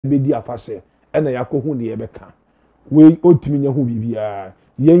bedi afase ena yakohu ne yebeka we otimi nya hu bibia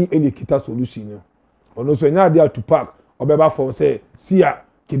yen ene kita solution no ono so nya ade to park obeba for say sia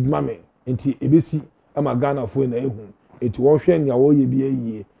kidmame enti ebesi ama Ghana fo na ehu enti won hwe nya wo ye bi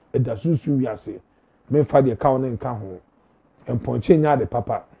ayie eda sunsun wiase me fa de ka won nka ho emponche nya de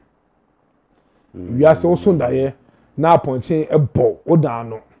papa wiase wo sondaye na aponche ebo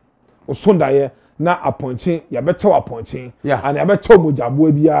odano wo sondaye na aponche ya beche aponche and ya beche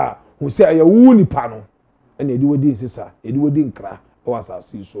mojabo bia hu se ya wu nipa no ene edi wodi nsisa edi wodi nkra o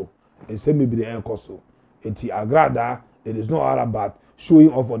asasi so ense mebire enkoso enti agrada it is not all about showing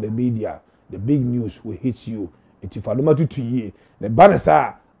off on the media the big news will hit you enti fadoma tutu yie ne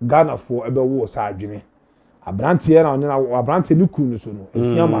banesa Ghana for ebe wo sa adwene abrante na one na abrante ni kunu so no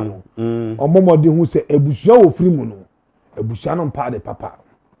esiama no omomode hu se ebusua wo firi mu no ebusua no mpa de papa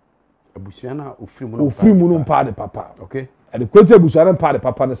ebusua na ofiri mu no mpa de papa okay and the kwete ebusua no mpa de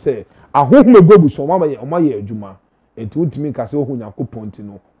papa no say ahohom ego ebusua oma ye adwuma enti untimi ka se ohu Yakobon ti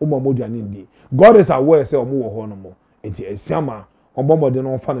no omamoduane ndi God is aware say omo wo ho no mo enti esiama omomode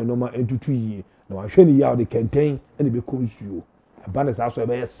no fa no ma entutu yie na wahwe ni ya de kenten ene be konsuo abane sa so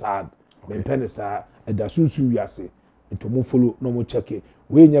ebe ye sad me pene sa eda sunsun wiase enti mo follow no mo check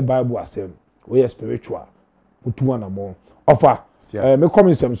we nya Bible asem we spiritual mutuma na mo offer me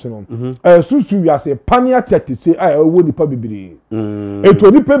come nsem so no sunsun wiase pania tete say a wo nipa bibiri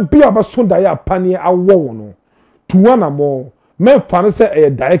eto nipa bia ba so da ya pania awo no tuwa na mo me fa no say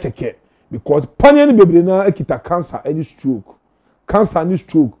die keke because pania ni bibiri na akita cancer any stroke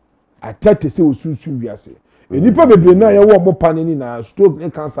atete say o sunsun wiase enipa bebre na ye wo mo pane ni na stroke ne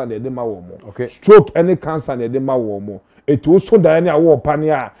cancer na de ma wo mo okay stroke any cancer na de ma wo mo eto so da ne awo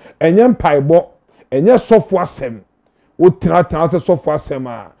pane a enye mpaibo enye sofo asem o tena se sofo asem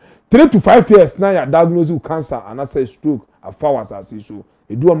a 3 to 5 years na ya diagnose with cancer and say stroke afawas asiso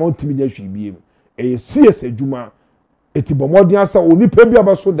edu amount timi nya hwibiem CS adwuma etibomodin asa onipa bia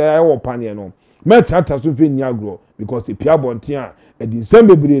ba so da ya wo pane no me tata so fe ni agro because e pia bonten a edi nsem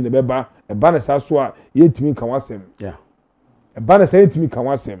bebre ne beba eba na sa so a yetimi kan wasem eba na sa yetimi kan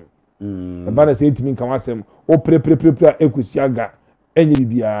wasem eba na sa yetimi kan wasem o pre ekusi aga enye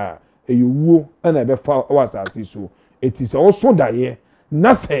bibia eyewuo na ebe fa wasase so eti se o so daye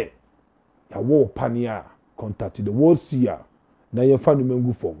na se ya wo pania contact the world seer na ye fa no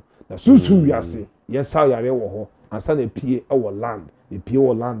mangu fom na sunsun wiase ye sa yare wo ho ansa na pie e wo land e pie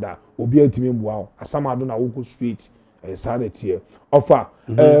wo land a obi antimi mboa asama do na wo go straight sanity offer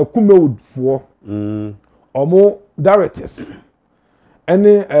kumewudfo omo directors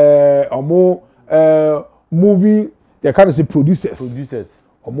any omo movie they can say producers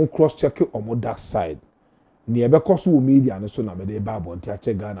omo cross check omo dark side ni ebe koso wo media no so na me de ba bonti a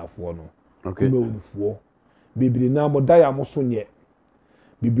che Ghana fo no okay kumewudfo bibiri na mo daya mo so ne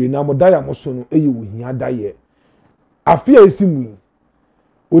bibiri na mo daya mo so no eyi wo hia daye afia esimu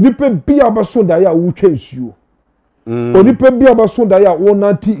onipa bia ba so daya wo twa nsuo onipa bia ba so daya wo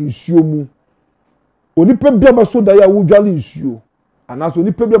nanti nsuo mu onipa bia ba so daya wo dwale nsuo anaso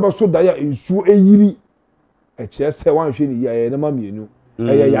onipa bia ba so daya nsuo eyiri eche se wan hwe ni ya na mamienu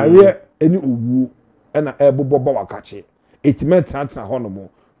eye yare eni owu na ebobobo wakache etimet tanta honomo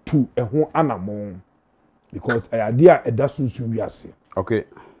tu eho anamon because ayade eda sunsun wiase okay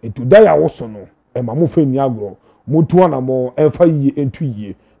etu daya wo so no mamu fe ni agro mutu anamon efa yie entu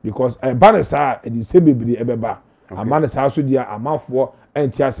yie because banesa edi se bebiri ebeba amane sa so dia amafo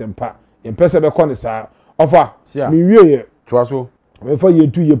enti asempa yempese be kɔ ne sa ofa mi wie ye toaso me fa ye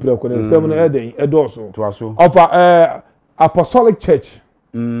tu ye preko ne sem no eden edoso toaso ofa apostolic church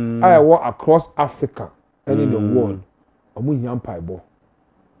I work across Africa and in the world omo hiam paibo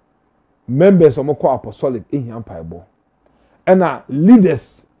members omo call apostolic hiam paibo and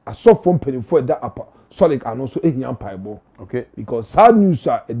leaders asofo mpanifo da apostolic and also hiam paibo okay because sad news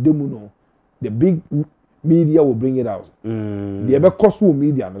are edemu no the big media will bring it out. The ebe cost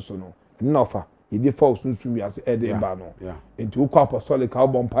media no so no. Na offer. Ye dey for sunsun wi ase ede ba no. Enti wo kwa apostolic ka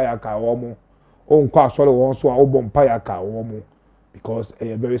bompa ya ka wo mo. O nkwa asole won so a wo bompa ya ka wo mo because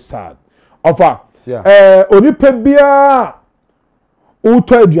very sad. Offer. Onipa bia o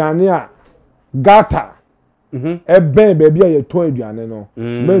to aduane a gata. Ben baabi a ye to aduane no.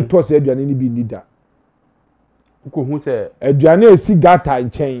 Men to se aduane ni bi nida. Uko hu se aduane esi gata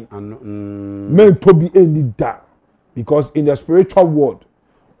nchen men to be any da because in the spiritual world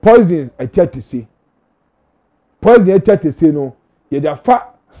poison atiate say no ye da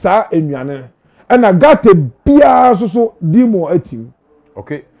fa sa anuane na gata bia so dimo atim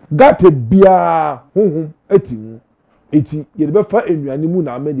okay gata bia honhom atim eti ye be fa anuane mu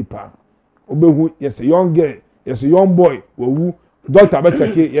na amanipa obehu yes a young girl yes a young boy wawu doctor be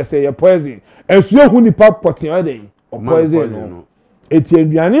check you say you poison ensuo hu nipa potin ade o poison no eti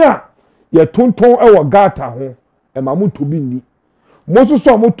aduane a ye tonton e wo gata ho e ma muto bi ni mo so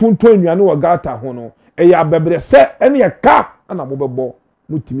so mo tonton aduane wo gata ho no e ya bebre se ene ye ka na mo bebo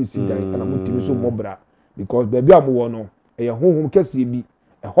mutimi si dan na mutimi so mobra because baby am wo no e ye honhom kese bi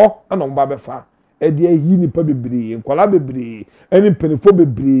e ho na mo ba befa e de ayi nipa bebre nkwala bebre eni mpenifo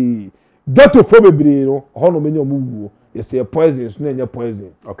bebre ghetto fo bebre no ho no menye mo wuo ye say poison so na enye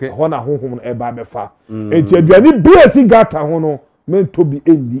poison ho na honhom no e ba befa enti aduane bi esi gata ho no mento bi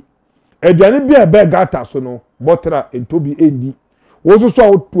endi aduane bi e be gata so no botra ento bi endi wo so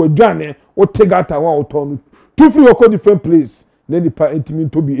so to aduane wo te gata ho wo ton two free wo different place na nipa entimi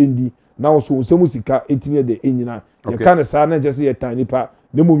ento bi endi na wo so nsemu sika entimi de enyina ye ka ne sa na je se ye tan nipa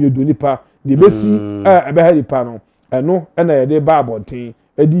ne mo yedu nipa ne besi ebe ha nipa no eno na ye de ba abonten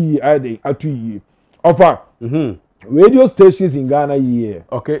edi ade atu yi ofa radio stations in Ghana here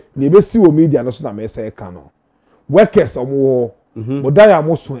ne besi wo media no so na me say ka no workers omo modaya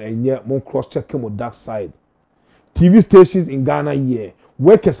mo so enye mo cross check mo dark side TV stations in Ghana here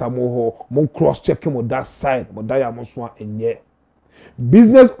workers amo mo cross check mo dark side modaya mo so enye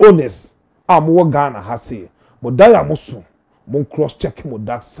business owners amo Ghana ha say modaya mo so mo cross check mo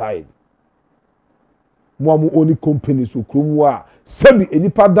dark side mo amo oni companies okromu a sabi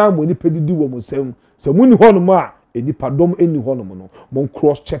enipa dan mo enipa didi wo mo sem se muni hono ma enipa dom eni hono mo no mo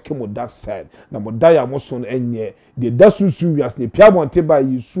cross check mo dark side na modaya mo so enye de dasusu wias ne pia bonte ba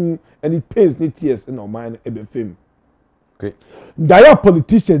yisu any pains ne tears in our mind ebe fam daya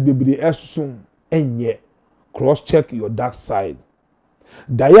politicians bebre esusun enye cross check your dark side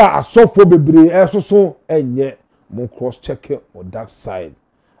daya asofo bebre esusun enye mo cross check your dark side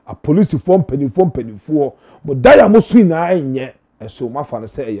a police form penifo but daya mo so na enye so mafa na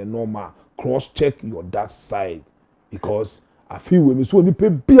say e normal cross check your dark side because I feel when me so ni pe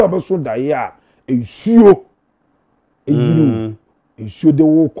bia be so daya ensuo eyiru ensuo de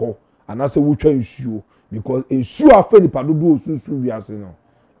wo ko anase wo twa ensuo because ensuo afa nipa dodo osunsun wiase no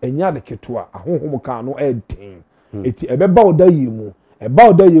enya de keto a ahohom kan no eden eti ebeba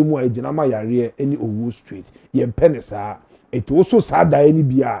odayemu a ejina ma yare eni owo street ye mpene saa eti wo so saa da eni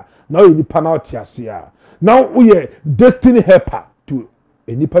bia na o nipa na otiase a na wo ye destiny helper to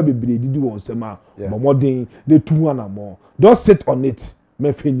enipa bebre didi won sema momodin de tu ana mo don't sit on it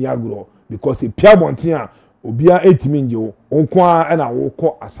me feni agro because e pia bonten a obia etimi nje wo onko a na wo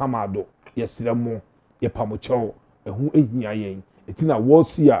kọ asamado yesire mo ye pamochew ehu ehia yen eti na wo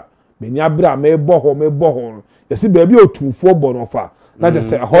si a meni abra me boho yesi baabi otumfo bo no fa na je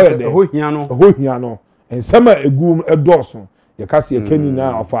se ehoye de ehohia no ensema egum edoso ye kase ye kani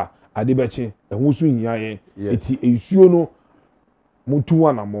na ofa ade beche ehu so hia yen eti ensuo no mutu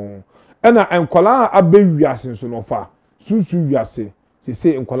ana mo ena enkola abewiase so no fa sunsu wiase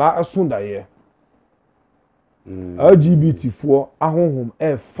se enkola asunda ye LGBT for ahohom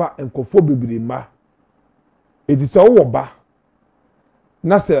fa enkofo bebre ma eti se wo ba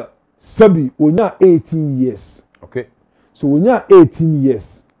na se sabi onya 18 years so onya 18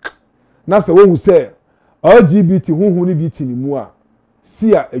 years na se wo se LGBT huhu ni bi tini mu a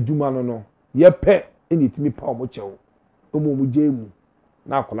si a adwuma no ye pe eni timi pa omo chewo omo jemu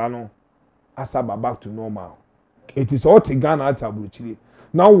na akola no asaba back to normal it is all Ghana atabuchiri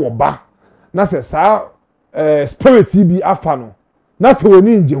na wo ba na se sa spirit bi afa no na se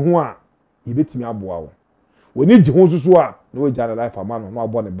woni nje ho a yebetimi aboa wo woni nje ho susu a na wo jara life amano na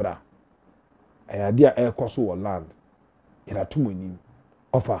abo ne bra ayade a ekoso wo land ira tumoni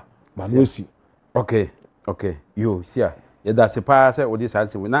offer manosi okay yo sia ye da se pa se odi sa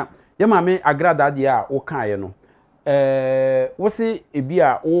se na ye ma me agrada de a wo kan ye no wo se ebi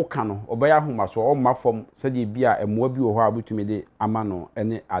a wo kan no obeya homa so o ma fom se de ebi a emoa bi wo ho abutumi de ama no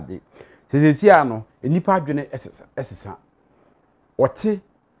ene ade sesesi no enipa adwene esesa wote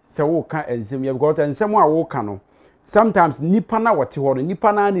se wo kan ensem ye because ensem a wo kan no sometimes nipa na wote ho no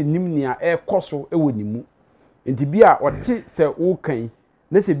nipa na nim nia ekoso ewo nimu enti bi a wote se wo kan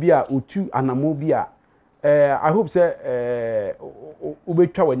na se bi a otu anamo bi a I hope say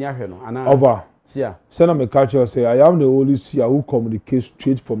ubetwa wani ahwe no ana over sia send me culture say I am the only seer who communicates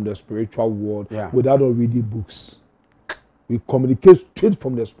straight from the spiritual world without reading books. We communicate straight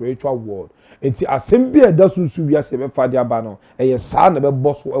from the spiritual world. Enti assemble e da sunsu wi ase be fade aba no e sa na be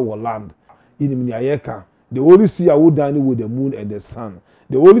boss e wo land in ni ayeka the only seer who dine with the moon and the sun,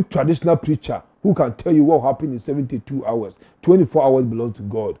 the only traditional preacher who can tell you what happened in 72 hours 24 hours belongs to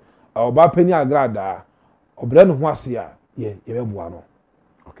God. Oba penny agrada obra no ho ase a ye be boa no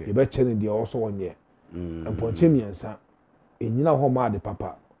ye be chene de also wonye emponche miensa enyina ho ma de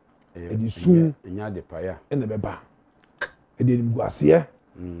papa edi sun enya de pa ya ene be ba de nimguaseɛ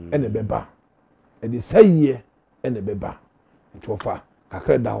ɛna bɛba de sɛyie ɛna bɛba ntofa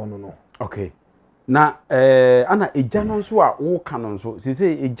kakra da ho no okay na ana eja no nso a wo ka no nso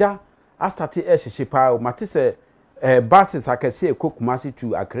sese eja astate ehyehyɛ pa o mate sɛ buses akɛse ekokumase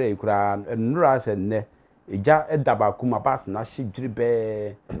to akra ekura nnura sɛ nnɛ eja edaba kuma bus na hyedwiri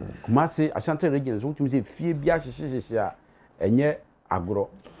bɛɛ kumase ashanti region so tumi sɛ fie bia hyehyehyɛ a enye agoro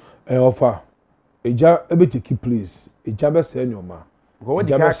ofa eja ebetiki place eja bɛ sɛ nyoma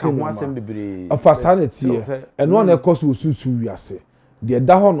eja bɛ sɛ nyoma ofa sanity eno na ekoso osusu wiase de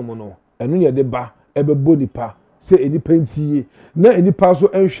da ho no no eno ye de ba ebebo nipa se enipa ntiye na enipa so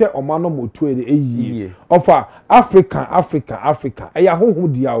enhwe omano moto e eyie ofa Africa eya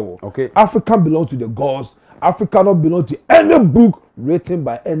honhom dia wo Africa belongs to the gods. Africa not belong to any book written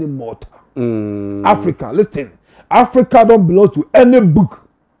by any mortal. Africa, listen, Africa don't belong to any book,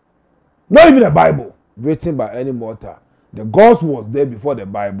 not even the Bible written by any mortal. The gods was there before the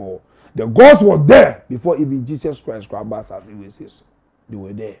Bible. The gods was there before even Jesus Christ Christ as he was so. They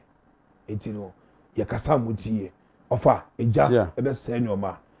were there. It you know yakasa mutie ofa eja ebe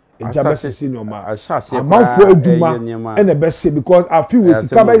senyoma eja be senyoma amanfo adwuma ene be se because I feel we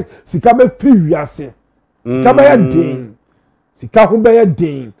sika be free wiase sika be den sika ho be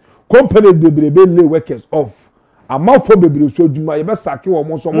den company bebrebe lay workers off amanfo bebre so adwuma ye be sake wo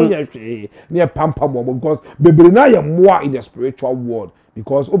mo so mo ye hwe ne pampa mo because bebre na ye moa in the spiritual world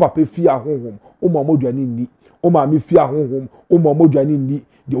because over pay fi ahonhom o ma modwane ni o ma me fi ahonhom o ma modwane ni.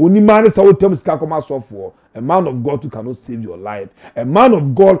 The only man is how terms can come out for. A man of God who cannot save your life. A man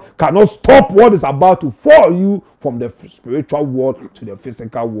of God cannot stop what is about to fall you from the spiritual world to the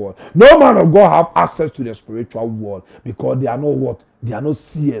physical world. No man of God have access to the spiritual world because they are not what? They are not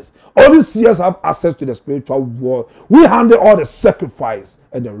seers. Only seers have access to the spiritual world. We handle all the sacrifice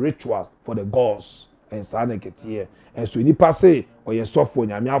and the rituals for the gods. And sanekete and so nipa say or your software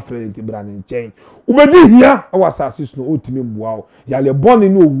nyame afre nti bra ne nchen ubedi hia awasase so otimi mboa ya le bone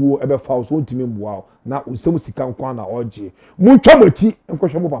no owuo ebe fa so otimi mboa na osem sika nkwa na oje muntwa machi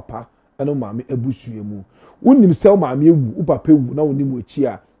enkohwe mo papa eno maame abusue mu unim sel maame ewu u papa ewu na onim achi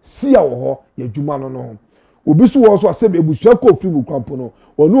a sia wo ho ya dwuma no no obi so wo so asem abusue ko ofri mu kwampo no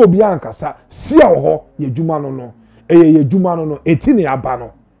ono obi ankasa sia wo ho ya dwuma no no ya dwuma no no eti ne aba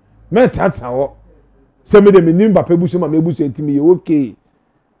no metata ho se me de menim papa ebusu ma mebusu entimi ye okay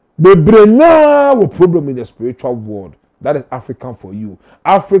bebre na wo problem in the spiritual world. That is African for you.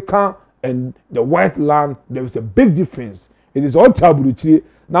 African and the white land, there is a big difference. It is all taburuchire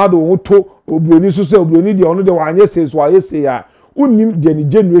now the oto obroni so say obroni de ono de wanye say so aye say ya unim de ni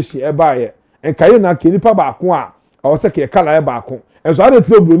generation e ba ye enkaye na ke nipa ba ko a o se ke kala e ba ko and so ade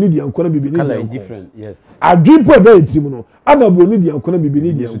obroni de enko na bibini de different yes adwimpo be etim no ada obroni de enko na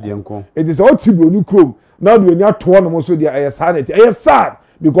bibini de enko it is all obroni krom now the oni ato no so de aye sanity aye sad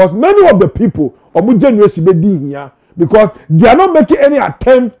because many of the people omu generation be di here because they are not making any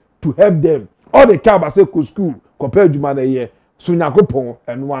attempt to help them. All the care about say ko school compared to man here so nyakopon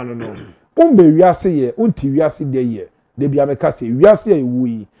eno ano no umbe wiase ye unti wiase de ye de bia meka say wiase ye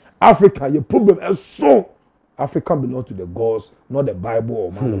wi Africa your problem is so Africa belongs to the gods, not the Bible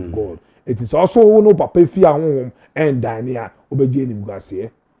or man of God. It is also no papa fi ahonhom and dania obeje nim guase.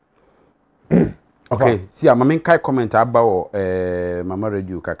 Okay, see a mamen kai comment about mama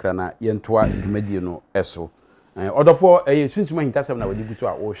radio kakra na yentoa dwumadi no eso. Odofo sunsuma hintasem na wadi buso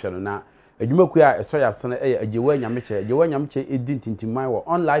a wo hwe no na adwumaku a eso ya sene ajewa nyameche edi ntintimman wo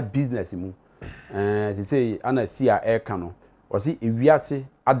online business mu. Say ana see a eka no. O si ewiase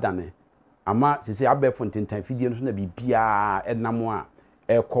adane ama sese abefo ntentan fidie no so na bibia enam a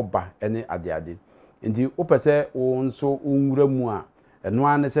ekoba ene adeade nti opese wo nso unwura mu a eno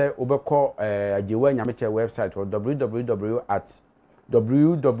ane se obekọ ajewa nyameche website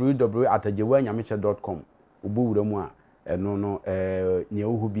www.ajewanyameche.com obuwura mu a eno no ne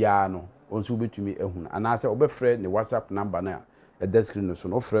ohu bia no onso betumi ehun ana se obefre ne WhatsApp number na e screen no so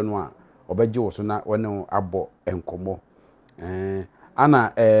no frɛ no a obeje wo so na wone abo enkomo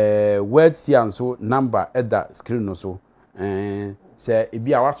ana words here so number at that screen no so say e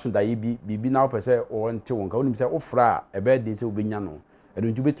bia wasunda ye bibi na opese o nte wonka onim say ofra e be de say obenya no e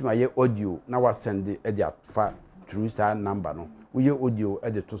don't betuma ye audio na wa send e dia fa through that number no we ye audio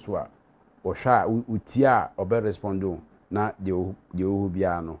e de to so a o hwa utia obe respondo na de o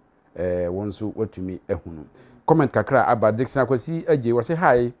bia no wonso watumi ehunu comment kakra aba Dixon akwasi aje wo say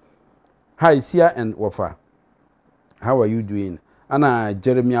hi Sia and Wafa, how are you doing? Anna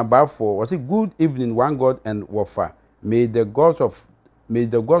Jeremiah Bafo was a good evening, one God and Wafa. May the gods of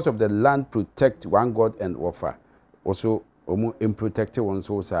the land protect one God and Wafa. Also, in protected one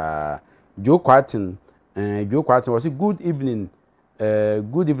so Joe Quatin Joe Quarton was good evening.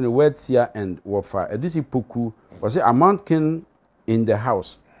 Good evening, words here and Wafa. Edisi Poku was a Mount King in the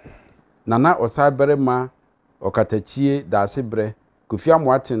house. Nana Osaberema Okatachie Dasebre Kufia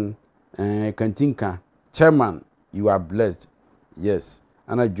Martin Kantinka Chairman, you are blessed. Yes.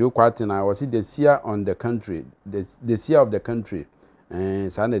 And Joe Quarton, I was the seer on the country, the seer of the country.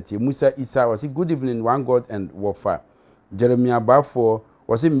 Sanity Musa Isa was good evening, one God and Wafa. Jeremiah Bafo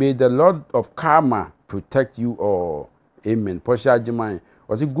was it may the Lord of Karma protect you all. Amen. Portia Jemai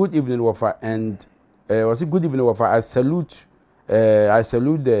was it good evening, Wafa, and was it good evening, Wafa. I salute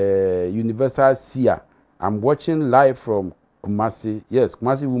the Universal Seer. I'm watching live from Kumasi. Yes,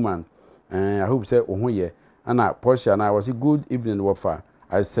 Kumasi woman. I hope say Ohoye. And Portia and I was it good evening, Wafa.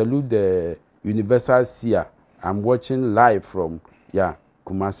 I salute the Universal Seer. I'm watching live from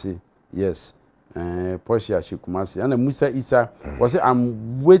Kumasi. Yes. Portia Kumasi. And Musa Isa was it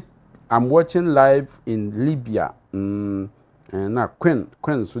I'm watching live in Libya. And now Queen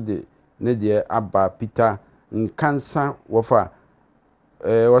so the Nadia Abba Peter Nkansa Wafa.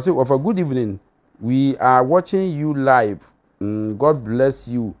 Was it Wafa? Good evening. We are watching you live. God bless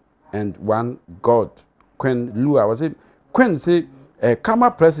you and one God. Queen Lua was it? Queen say,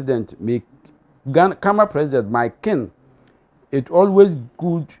 Kama President, Kama President, my king. It's always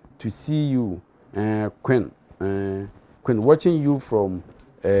good to see you, Queen. Queen, watching you from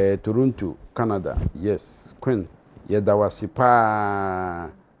Toronto, Canada. Yes, Queen. Yedawasi pa.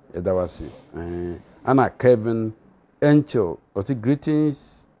 Yedawasi. Anna Kevin Angel. Was it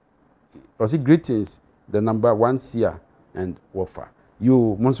greetings? Was it greetings? The number 1 seer and Wafa.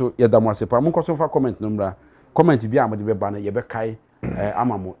 You monso yedamwasi pa. Munko so fa comment number. Comment bi amade be ba na ye be kai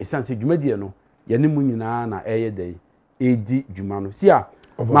amamo. Esanse dwumadie no ye ne mu nyina na eye dey. Edi dwuma no. Sia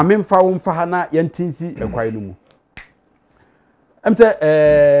ma memfa wo mfa ha na ye ntinsi ekwai no mu. Emte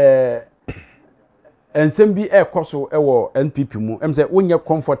ensem bi ekoso ewo NPP mu emse wonye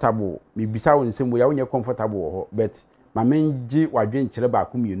comfortable me bisa wo nsem ya wonye comfortable ho but ma menji wadwen kire ba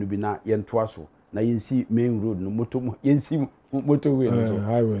ko mienu bi na ye ntoa so na yensi main road no moto yensi motorway no so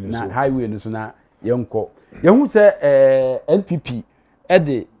na highway no so na yenko yehu se NPP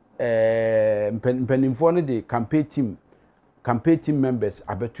de mpenimfo no de campaign team members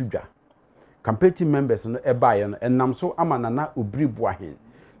abetudwa campaign team members no ebaye no enam so amana na obribu ahen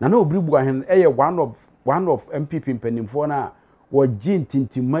na obribu ahen eye one of MPP mpenimfo na wo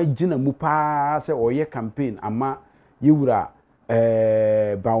jintintima gina mu pa se oye campaign ama yiwura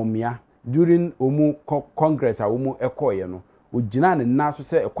baumia during omu congress a omu ekoye no ogina ne na so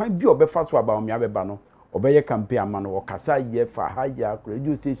se ekwan bi obefa so baumia beba no obeye campaign ama no okasa ye fa haja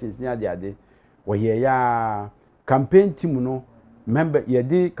radio stations ni ade wo ye ya campaign team no member ye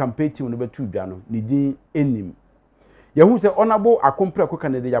di campaign team no betu dwa no ni din enim ye hu se onabo akompre ko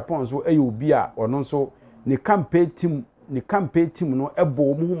Canada Japan so eye obi a ono so ni campaign team no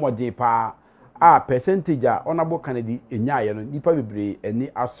ebo mu humode pa a percentage a onabo Canada enyaye no nipa bebre eni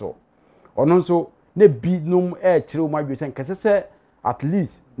aso ono so ne bi num kire o madwe sen kese at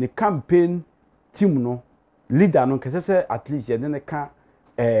least ni campaign team no leader no kese at least ye ne ka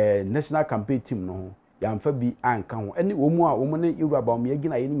national campaign team no yamfa bi anka ho ene omu a omu ne yoruba ba omu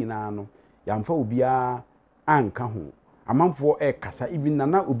agina ye nyina no yamfa obi a anka ho amanfo kasa even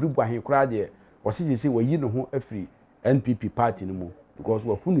nana obribu ahen kura de osisi wayi no ho afri NPP party no mu because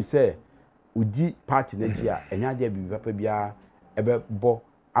wa hunu say udi party na ji a enya de bi papa bia ebe bo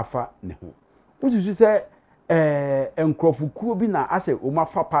afa ne ho ususu say enkrofukuo bi na ase omu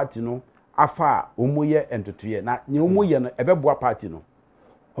afa party no afa omu ye entotoye na nye omu ye no ebe bo party no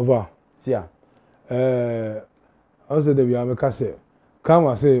over sia also the we make say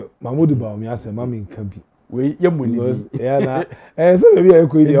come say Mahmoud Baomi ase mama nka bi we ye money ya na say baby e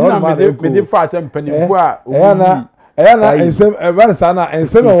ko ide all man e ko me dey fast mpanimfo a na ensem eba sa na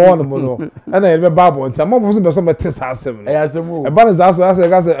ensem e won mo no na e be bible nti amafo so be so mete sa asem no eba na za so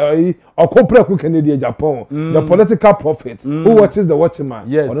ase okopre ku Canada Japan the political prophet who watches the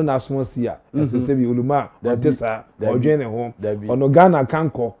watchman ono na so see a se bi oluma o sa odwen ne ho ono Ghana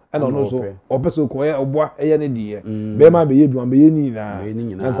kanko and ono so opeso ko ye obo eye ne die be ma be ye bi be ye ni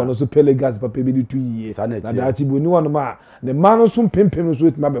na kono so pelegas papa be di 2 years na da chi boni wono ma ne ma no so pempem so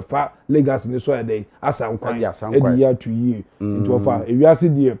etima be fa legas ne so ede asa nkwan edi ya 2 years into ofa ewiase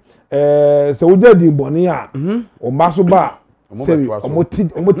die se wo jadi boni a o maso ba se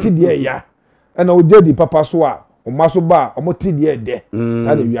o ti die ya na wo jadi papa so a o maso ba o ti die de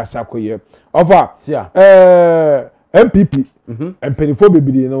sa na ewiase akoye ofa MPP mpenifo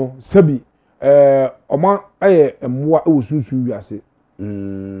bebiri no sabi oma aye emwa ewususu wiase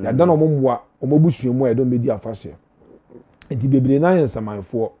ya dan omo mwa omo busuemu e don medi afahye enti bebiri na yen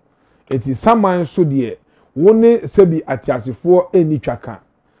samanfo eti saman so de woni sebi atiasefo eni twaka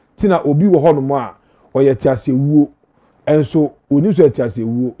tina obi wo hono a oye tiasewuo enso oni so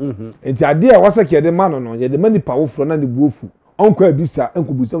atiasewuo enti ade a wasake de ma no ye de manipa wo fro na de buofu onko abisa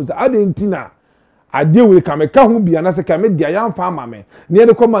enko busa say ade ntina ade we ka meka ho bia na se ka me dia yan fa ama me ne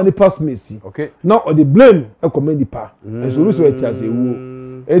de koma ni pass mesi na o de blame ekoma nipa enso oni so atiasewuo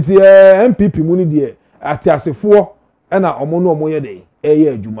enti MPP mu ni de atiasefo na omo no omo ye de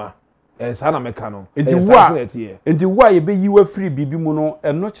eye adwuma sana meka no enti wa ye be yiwa free bibi mu no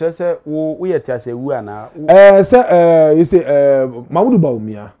eno kire se wo ye tiase wu ana se you say Mamudu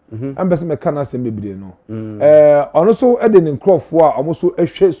Baumia ambese meka na sem bebire no ono so e de ne nkrofo a omo so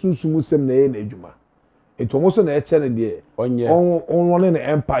ehwe sunsumu sem na ye na adwuma enti omo so na eche ne de on ne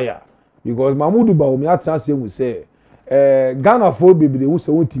empire because Mamudu Baumia tiase mu se Ghana for bebire wu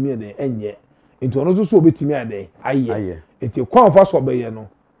se wontimi de enye enti ono so obetimi ade aye enti kwanfa so be ye no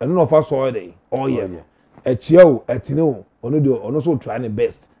eno no fa so dey oye echia o etine o ono so try the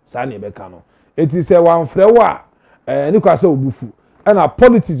best sa na be ka no eti se wan frɛ wa ni kwa se obufu na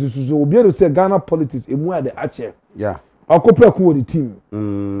politics so obi e say Ghana politics emu ade ache akopre ko the team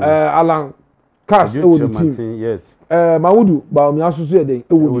Alan Cash e the team yes Mamudu Baumia so e dey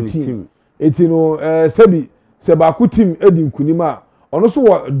the team eti no se ba ku team edi nkunima ono so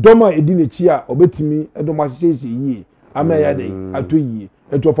wo doma edi nechi a obetimi edoma hyehyɛ yie ama ya dey atoyi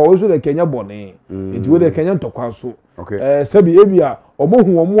etofa wo so de Kenya bone eti wo de Kenya ntokwa so sabi ebia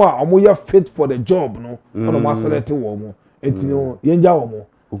omohu omo a omo ya fit for the job no ono ma select wo mo eti no yenja wo mo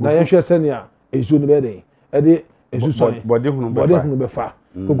na yehwe senia esu no be dey e esu so body hunu be fa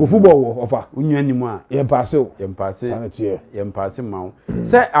koko football wo ofa unwa nimu a yempase yempase mawo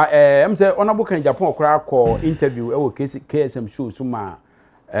se em se onabo kan Japan okra akọ interview e wo KSM show so ma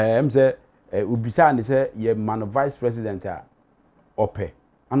em se ubisa ne se ye man vice president a ope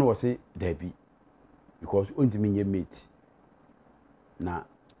ana wo se dabi because ontimi nye mate na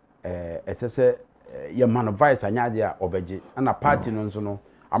esese ye man vice anyade a obeje ana party no nso no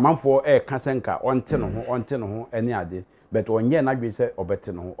amanfo kasenka onte no ho ene ade but onye na dwe se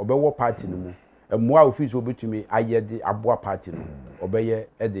obete no ho obewo party no mu emua office obetumi ayede aboa party no obeye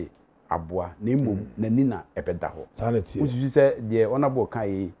ede aboa na emom na nina ebeda ho sanity ususu se de honorable kan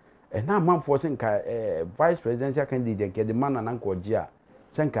yi na amanfo senka vice presidential candidate ke de man na nkoje a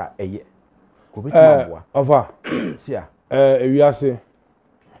senka eye ko betumi aboa over sia ewiase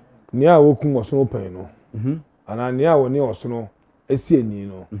ni a wokun oso pen no ana ni a woni oso no esi eni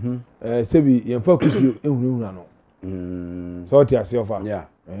no sebi yemfa kusi ehunhuna no so ti ase ofa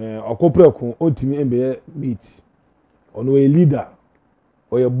okopre ku otimi embe meet ono a leader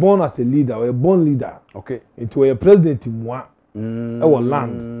or you born as a leader or you born leader into a president moi our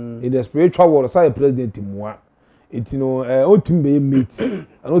land in the spiritual world say president moi it otimi be meet and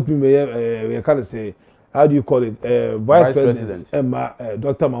otimi be we can say how do you call it vice president Emma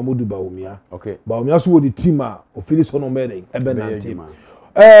Dr. Mamudu Baumia Baumia so the team of Phyllis Honomere Ebenante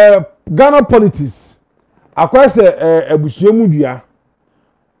Ghana politics akwa se ebusuemu dua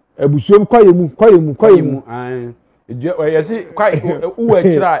ebusuemu kwayemu yesi kwai uwe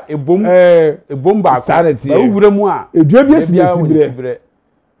kira ebom ba ko ba uwuremu a edua bi esibire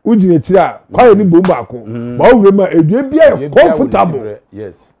ujine kira kwaye ni bom ba ko ba uwuremu a edua bi comfortable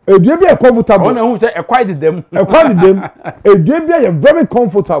yes edua bi comfortable ona hu se ekwai dedem edua bi very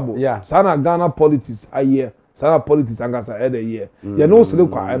comfortable sana Ghana politics aye sana politics angasa ede ye no sele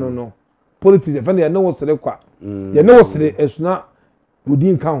kwa eno no politics e fane ye no sele kwa ye no sele esuna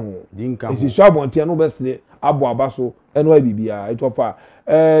odi nka ho esi shabonte no be sele abo abaso eno bibia etofa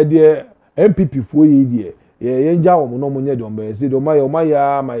de MPP fo ye die ye nja wo no mo nye de omba esi de oma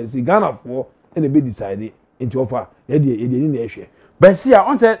ya ma esi Ghana fo ene be decide enti ofa ye de ni na ehwe besi a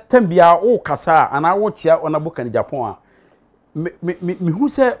on se tambia wo kasa ana wo chia ona boka ni Japan a me hu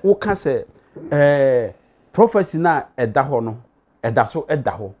se wo ka se prophecy na eda ho no eda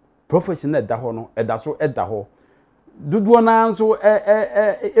ho prophecy na eda ho no eda ho duduo na nso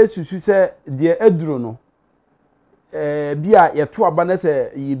esusu se de aduro no bia yeto aba na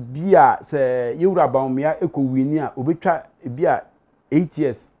se bia se yewura Baumia ekowini a obetwa bia 8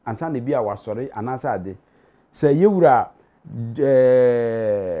 years ansa na bia wasore anasa ade se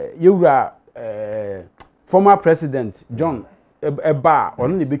yewura former president John eba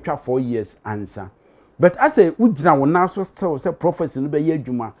ono ne betwa 4 years ansa but as a ujina wona so still say prophecy no be ye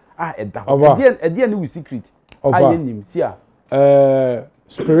adwuma eda ede ne we secret ayenim sia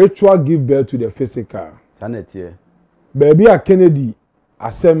spiritual give birth to the physical sanity baby a Kennedy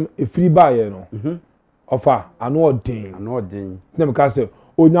asem efiri baaye no ofa ano odin na me ka say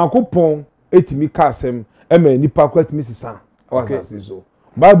onyankopon etimi ka asem ema nipa kwatimi sisa awasase so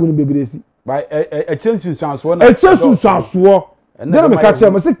Bible ni bebresi by a change to sanso na a change to sanso then me catch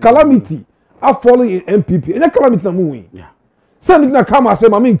am say calamity are falling in MPP and calamity na mu wi send na come say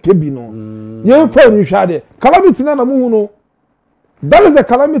mama nkebi no yen fa ni hwa de calamity na mu no that is the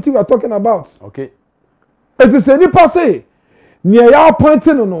calamity we are talking about. Okay, it is any say near ya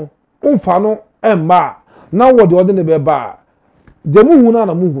appointing no umfa no emma na what the other ne be ba de mu hu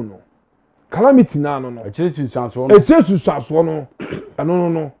na mu hu no calamity na no a change to sanso no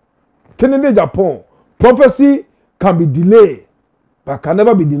no Kennedy Japan prophecy can be delayed but can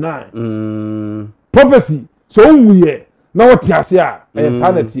never be denied. Prophecy so we na what ase a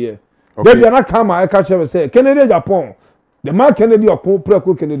sanity here baby na come I catch him say Kennedy Japan the man Kennedy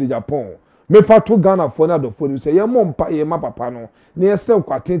okun Kennedy Japan me pato Ghana for na do for say ye mom pa ye ma papa no na ye se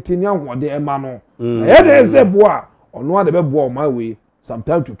kwatenti ni ahode e ma no ye dey say boa ono a de be boa my way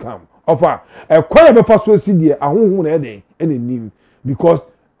sometime to come offer e kwaya be fa so si die ahonhu na ye dey enenim because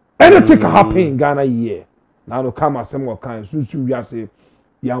anything can happen in Ghana here now no come asem wo kan sunsun wi ase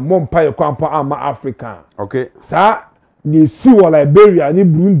ya mom pa ye kwampa ama Africa. Okay, sa ni si wo Liberia ni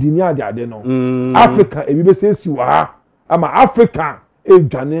Burundi ni ade no Africa e bi be se si wo ha ama Africa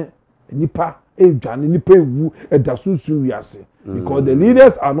edwane nipa ewu eda sunsun wi ase because the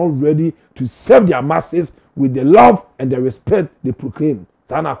leaders are not ready to serve their masses with the love and the respect they proclaim.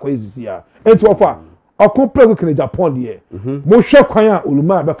 Sana kwa izisi ya enti ofa akompre ko Japan de mo hwe kwan a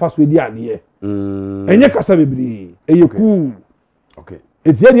oluma be fa so di ade enye kasa bebiri eyeku. Okay,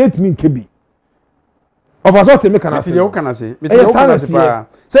 eti ye etimi nkebi ofa so temi kana se me say pa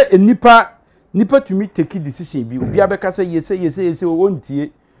say nipa to me take decision bi obi abeka say yes o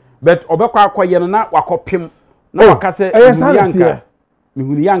wontie but obekwa akoye no na wakopem na wakase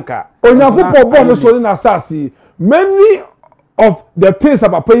mihuriyanka onyakopo bo no so na asasi many of the things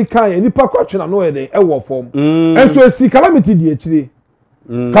about pay kan nipa kwatwe na no e wo form enso esi calamity di ekire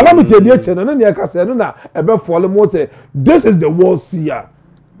calamity di ekire no na kase no na ebe fall mo say this is the world seer,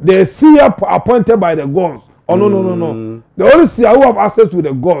 the seer appointed by the gods. Oh no. The only seer who have access to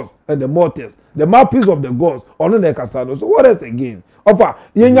the gods and the mortals, the mouthpiece of the gods. Oh no, they kasano. So what else again? Offer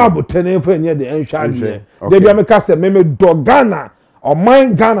yenya botene for near the enshad here. They be ameka say me do Ghana or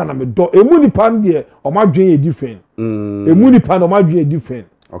mine Ghana na me do. Emu nipa there or my dream different. Emu nipa or my dream different.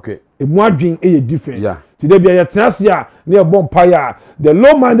 Okay. Emu dream different. Yeah. Today be a tenasia near bonfire. The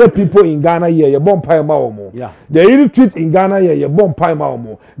low-minded people in Ghana here, your bonfire maomo. Yeah. The illiterate in Ghana here, your bonfire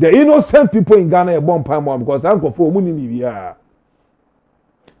maomo. The innocent people in Ghana, your bonfire maomo. Because I'm going for money here.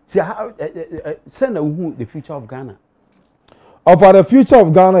 See how send who the future of Ghana. The future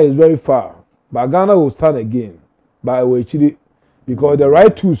of Ghana is very far, but Ghana will stand again by Wechiri because the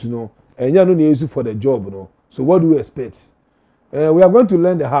right tools, you know, and you don't need use for the job, you know. So what do we expect? We are going to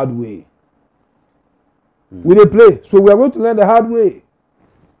learn the hard way. We dey play, so we are going to learn the hard way.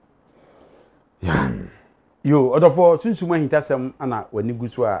 Yeah. Yo, odofo sunsuma hitasem ana wani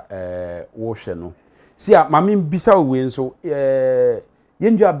gusu a wo hwe no. Si a mame bisa we nso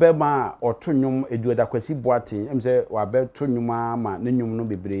yendu abema oto nwom eduoda kwasi boate emse wa be to nwom ama ne nwom no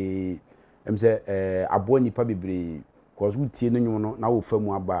bebre emse abo nipa bebre cause wutie ne nwom no na wo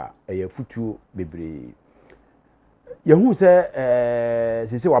famu aba futuo bebre. Yehu se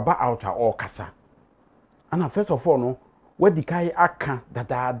sese waba out a all kasa. And first of all, no, what the kai aka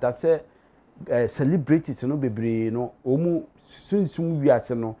that say celebrities no bebre no omu sunsum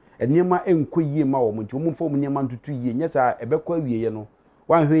wiase no enema enko yie ma wo nti omu fo mu nyema ntutu yie nyesa ebekwa wieye no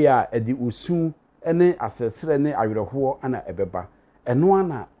wan hwe ya edi osun ene asesere ne awerehwo ana ebeba eno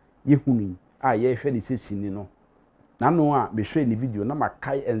ana yehunu a ye hwe ne sesini no nano a me hwe ne video na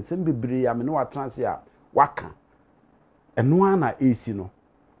makai ensem bebre ya me no atranse a waka eno ana esi no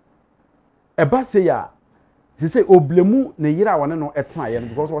eba se ya say oblemu ne yira wone no etena ye no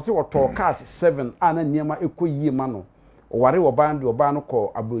because we say oto cars 7 ana niema ekoyie ma no oware obande oba no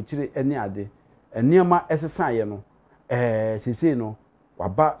ko abrochire eni ade eniema esesa ye no sese no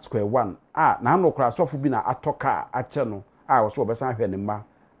waba square 1 na no kra sofu bi na atoka ache no wo so obesan hwe ne ma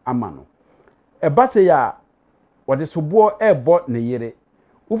ama no eba se ya wode sobo ebo ne yire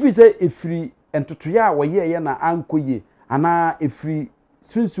ufi say efiri entotoya a woye ye na ankoye ana efiri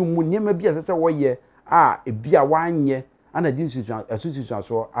sunsun mu niema bi asese woye ebia wanye ana di asusu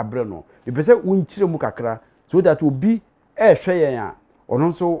so abre no bepese wonkyire mu kakra so that obi hwe yen a ono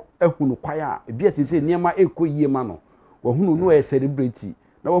nso ahunu kwaya ebia sese niema ekoyie ma no wahunu no celebrity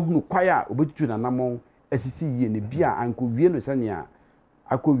na wahunu kwaya obetutu na namon asisi yie ne bia anko wie no sania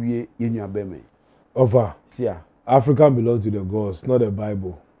akowie yenua beme over sia Africa belongs to the gods, not the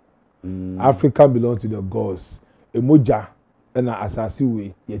Bible. Africa belongs to the gods. Emoja na asasi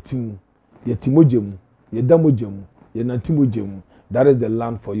we yetimu yetimojemu yedamojemu yenantimojemu that is the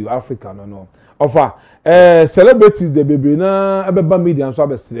land for you. Africa no offer celebrities the baby na abeba media so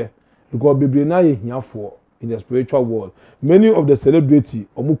abesere because baby na ye hiafo in the spiritual world. Many of the celebrity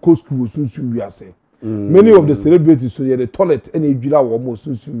omo ko school sunsun wiase. Many of the celebrities so the toilet and ejira wo mo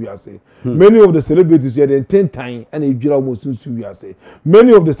sunsun wiase. Many of the celebrities so the ten time and ejira wo mo sunsun wiase.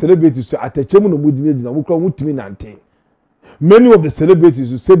 Many of the celebrities so atachemu no mudine dina wo kra mutimi nante. Many of the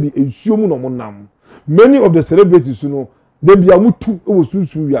celebrities so say bi ensuo mu no mo nam. Many of the celebrities so no they be mutu e wo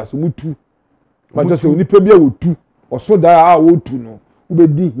sunsun wiase mutu. But just say onipa bia wo tu oso da wo tu no wo be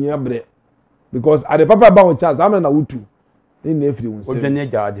di hia bre because at the papa ba won chance am na wo tu in every one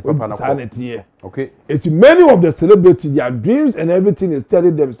say papa na okay it's many of the celebrities their dreams and everything is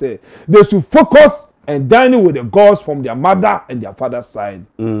telling them say they should focus and dining with the gods from their mother and their father's side.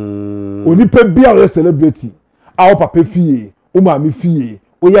 Onipa bia wo celebrity our papa fie o ma me fie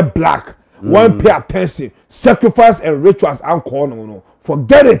o ye black one pay attention sacrifice and rituals and call no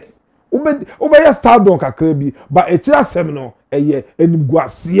forget it. Obey stardom kakra bi but ekira sem no eye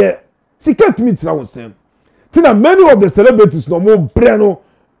eniguase sika timi tira wonsem tina many of the celebrities no mo bre no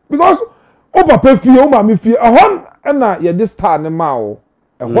because o papa fie o ma me fie ehon na ye this star ne ma o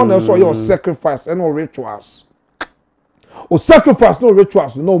ehon na so your sacrifice and no rituals o sacrifice no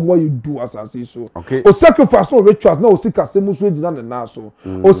rituals no more you do as I say so okay. O sacrifice no rituals no sika semu so ejina ne na so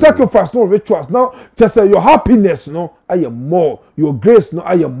o sacrifice no rituals no just say your happiness no aye more your grace no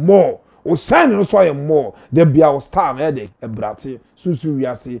aye more o sign no so aye more there be our star na dey ebrate susu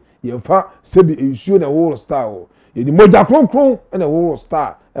wiase ye fa sebi ensuo na wo star o ye di moja kronkron na wo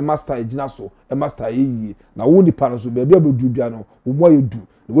star e master ejina so e master yeyi na wo nipa no so be bia bedu bia no wo mo ye du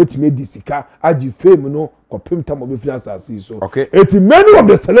wetime di sika agi fame no kopim tam obefiri asase so okay. It's many of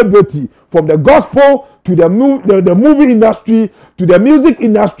the celebrity from the gospel to the movie industry to the music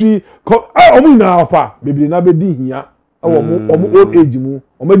industry omu na afa bebiri na be di hia omu old age mu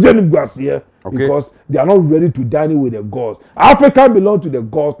omu jeni guase because they are not ready to dine with the gods. Africa belongs to the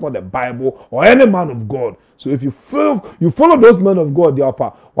gods, not the Bible or any man of God. So if you follow those men of God, they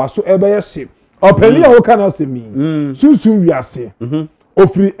offer whatsoever you say. Opeli how can I say me? Sunsun wiase.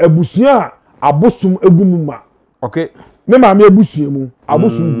 Ofri ebusua abosum egumuma okay ne maame ebusua mu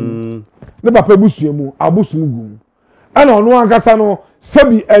abosum gum ne papa ebusua mu abosum gum ana ono ankasa no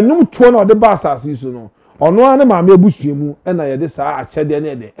sebi enum tuo na ode ba asase so no ono an ne maame ebusua mu na ye de saa akyede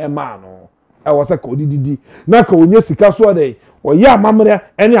ne de ema no e wo se ka odididi na ka onye sika so de oye amamre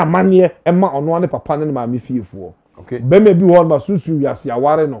ene amane ema ono an ne papa ne maame fiefo okay be me bi ho ma susu wiase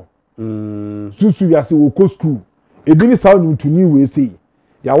aware no susu wiase wo ko school ebi ni saa ntuni we sei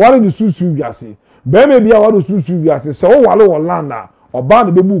ya ware ni susu wiase be me bia ware susu wiase se o wale wo landa oba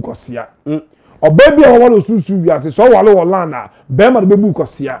na bebu kosia oba bia ware susu wiase se o wale wo landa be ma na bebu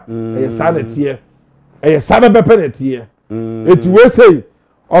kosia eye saa na tie eye saa na bepe na tie eti we sei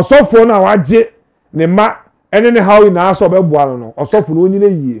osofo na waje ne ma ene ne hawi na aso be bua no osofo no onyina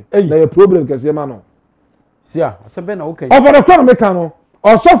yie na ye problem kese ma no sia asebe na okay o for the crown make no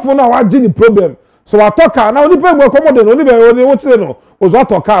osofo na waje ni problem so watoka na oni pe mo komode no ni be oni wo kire no ozo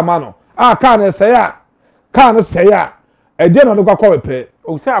atoka ma no aka na se ya e de no kwa pe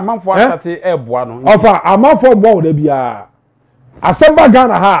o se amanfo asate e boa no ofa amanfo boa wo da bia asamba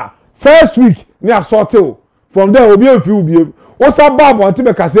Ghana ha first week ni asorte from there obi enfi obi o sa babo anti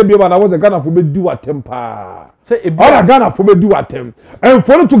be kase bia na wo se Ghana fo be di watem pa se e bia Ghana fo be di watem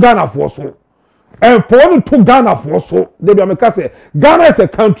enfo to Ghana fo so enfo to Ghana fo so de bia me kase Ghana is a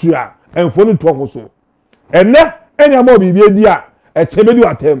country and phone to also. And now, any more be dia a chemedi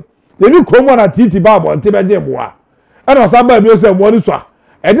atem. They do come on a titi babo and tibajeboa. And I saw by yourself one swa.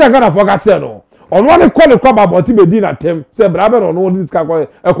 And then I got a forget no. On one call the crab about Tibedina tem, said Brabber on all this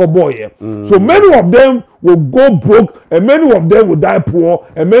echo boy. So many of them will go broke, and many of them will die poor,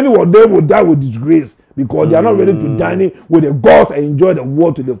 and many of them will die with disgrace because they are not ready to dine with the gods and enjoy the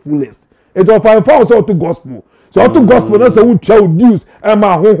world to the fullest. It will find for also to gospel. So to gospel not say who child news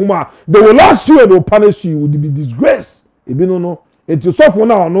Emma homa they will last you and will punish you with be disgrace. It be no. It is so for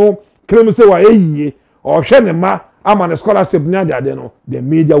now no claim say wa ye or shenema I'm on a scholarship near the the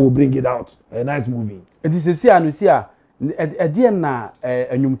media will bring it out. A nice movie. It is a see and see a dear na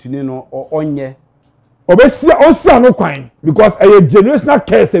enyumtune no onye. Obesia osia no kwan because a generational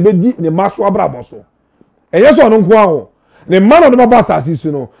curse be di ne maso abrabo so. Enye so no nko aho. The man of the Baba says,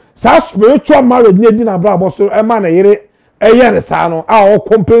 you know, such spiritual marriage near dinner brabo so a man a year a year sano, our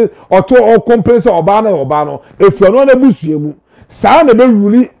company or two or companies or bano. If you're not a bush, sound a very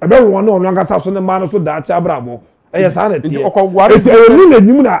really a very one on younger son the man so that bravo. A sanity or it's a little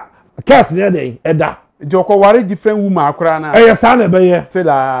numina cast near day, Edda. Joko worry different woman, crana. A son a bayer,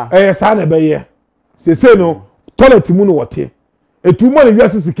 a son a bayer. Say no, toilet muno what here. etu mo ne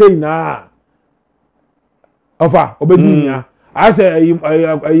wiase sika ina ofa obedinya I say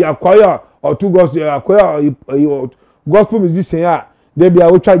akwaya or two gospel akwaya gospel musician a dey be a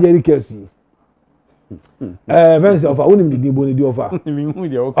wo twa Jerry Kesi fence ofa woni mi din bo ne di ofa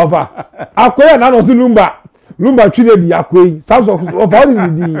ofa akwaya na no so lumba twine di akwai samso ofa woni mi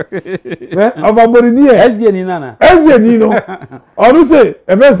din ofa bo ni e ezie ni nana ezie ni no onu say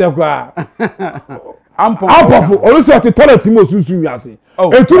fence ekwa ampofu onu say to toilet mo sunsun wiase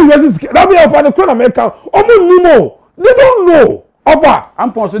etu wiase that be ofa the crown America omo nimo they don't know ofa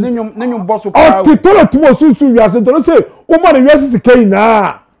ampofu ne nyum boss ko to toilet mo sunsun wiase to say o ma ne wiase sika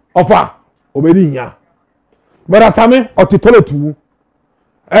ina ofa obedi nya but asame o to toilet mu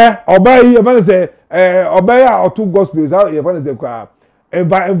obey even say obey ya otu gospels how even say kwa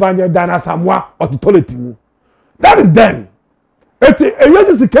evangel dana samwa o to toilet mu that is them. It's a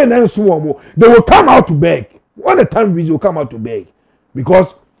yes, they will come out to beg. When the time reaches, they will come out to beg.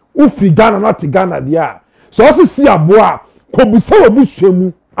 Because if Ghana not Ghana, they are. So also see a boy, Kobusa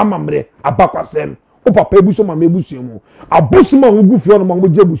Bushemu, Amamre, Abakwasem, Opa Pebuso, Mamebushemu, a Busma who go for among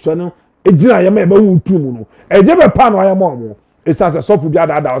Jebushano, a Jina Yameba Tumuno, a Jebba Pano Ayamomo. It's as a soft with the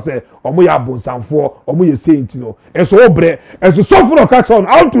other, say, or Moya Bonsan for, or Moya Saint, you know, and so bre, and so soft catch on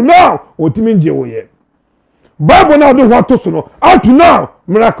out to now, or Timin Jewoye. Bible now do want to so no out now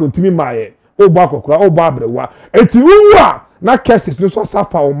miracle to me my o ba kokora o ba abrewa eti uwa na cases no so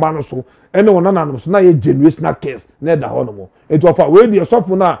safa o ma no so ene wona nanom so na ye generational case na da ho no mo eti ofa we dey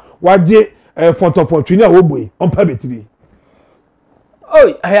sofo na waje fotofotwini a wo boy on pa betiri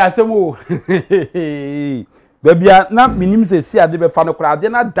oi asemo babia na minim se si ade be fa no kora ade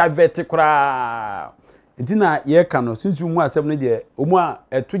na divert kora enti na ye ka no since mu asem no de omu a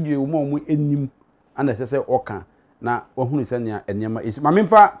etoje omu enim ana sese oka na wahunu senya enema isi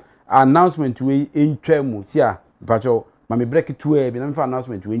mamemfa announcement we entwa mu sia mpacho mame break to e bi na memfa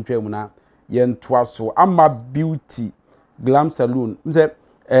announcement we entwa mu na ye ntoa so ama beauty glam saloon mse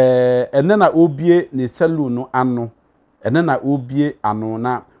ene na obie ne saloon no ano ene na obie ano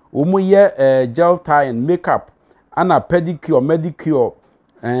na omo ye gel tie and makeup ana pedicure medicure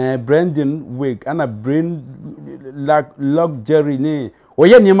branding wig ana brain luxury ne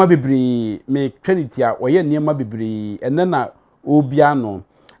oye niema bebre me trinity a oye niema bebre ene na obia no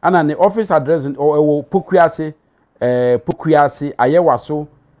ana ne office address o pokuase ayewaso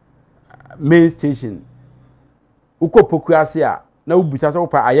main station uko pokuase a na ubusa so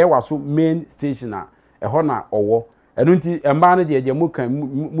pa ayewaso main station a eho na owo enu nti emba ne de mu kan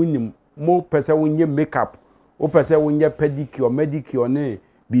munim mo pese wonye makeup o pese wonye pedicure medicure ne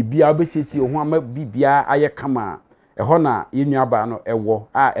bibia obesisi ho ama bibia aye kama eho na yenuaba no ewo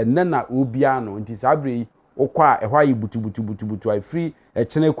enne na obia no nti sabre okwa eho ayi butu ai free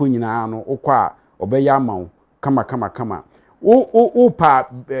echene ko nyina no okwa obeya amawo kama o pa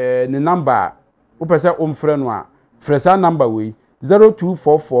ne number o pese o mfre no a fresa number we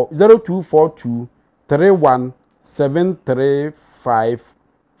 0242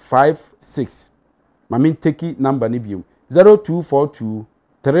 31735556 mami teki number ni bio 0242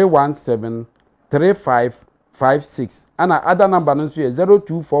 3173556 ana other number no so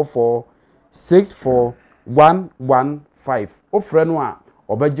 0244 64115 ofre no a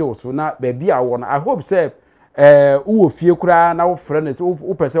obeje wo so na ba bia wo na I hope say wo fie kura na wo frɛ no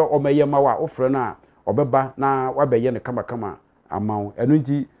wo pese o meye ma wa wo frɛ no a obeba na wabeye ne kama amawo enu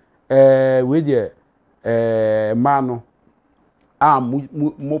nti we de ma no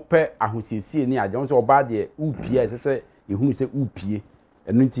mo pɛ ahosiesie ni agye so oba de upie sese ehunu se upie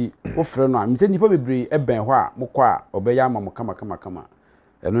enu nti wo frɛ no a mi se nipa bebre eben ho a mokɔ a obeya ama mo kama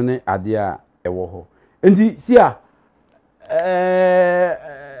enu ne ade a ewo ho nti si a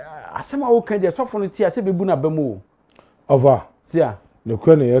asema wo kan de sofo no ti a se bebu na bamu over si a ne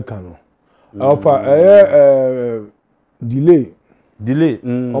kura ne ye kan no alpha delay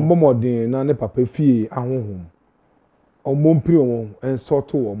omomodin na ne papa fie ahohom omompiri omom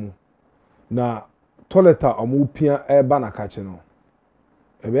ensoto omom na toilet a omopia eba na kache no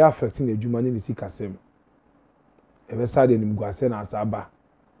ebe affecting adwuma ne sika sem ebe sade ni mguase na asaba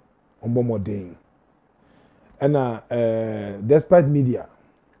omomodin ena despite media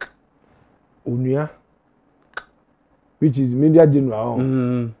onua which is media general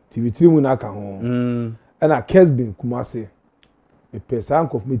TV3 mu na ka ho ena Kesbin Kumase me pesa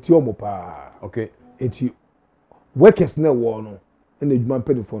ankof meti omo pa okay eti workers na wo no ena adwuma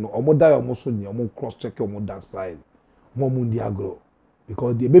penifo no omo da omo so ne omo cross check omo that side mo ndi agro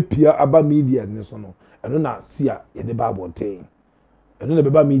because the be pia aba media ne so no eno na sia ye de ba abonten eno na be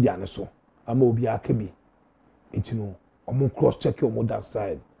ba media ne so ama obi aka bi eti no omo cross check omo that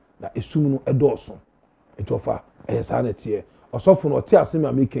side na esum no edoso eti ofa ehesa na tie osofo no te asem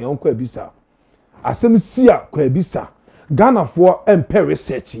a meken onko abisa asem si a kwa abisa Ghana for empe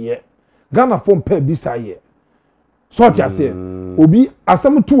research ye Ghana for empe abisa ye so ti ase obi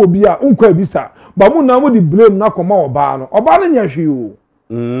asem tu obi a onko abisa ba mu na mo di blame na koma oba no nya hwe o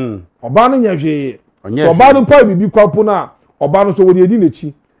oba no nya hwe oba no pa bibi kwapo na oba no so wo de edi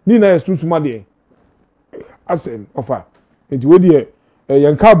nechi ni na esusuma de asem ofa enti wo de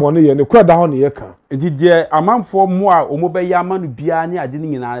yen carbon ye ne kwada ho ne ye ka enti de amanfo mo a omo be ya amanu bia ne ade ni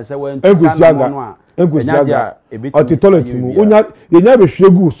nyina se wan tusa na no a engusiaga oti toilet mu onya yenya be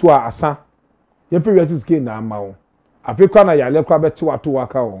hwegu so a asa ye fe wiase skin na amawo afrika na yale kwa be tiwato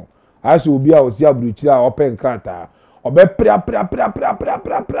waka ho aso obi a osi aburuchi a open krata obe pre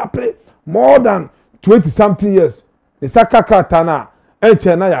more than 20 something years the saka krata na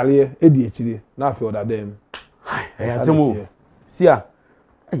enche na yale edi echire na afi oda dem asemu sia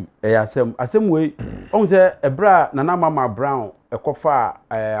asem we on se ebra nana mama brown ekofa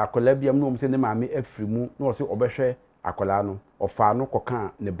akola biam no se ne maame afrimu no se obehwe akola no ofa no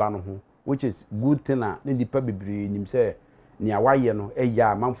koka ne ba no ho which is good thing na ne dipa bibiri nim se ni awaye no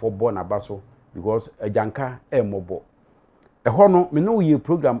eya manfo bo na baso because ajanka emobo eho no me no ye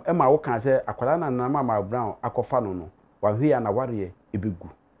program e ma wo kan se akola na nana mama brown akofa no wa hwe ya na ware ebegu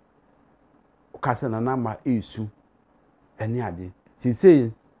o ka se nana ma esu eni ade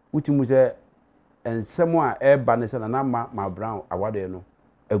sisi utimu se ensemo a eba ne se nana ma brown awade no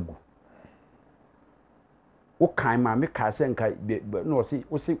agu wo kan ma me ka se nka no si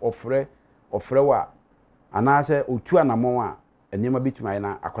ofre wa ana se otu anamon a enema bituma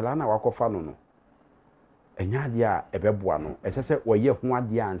na akola na wakofa no enya ade a ebeboa no esese woye ho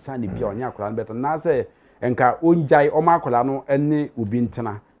ade ansa ne bia onya akola no beto na se enka onjai o ma akola no ene obi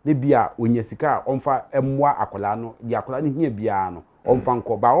ntena ne bia onye sika a omfa emmoa akola no di akola ne hia bia no omfa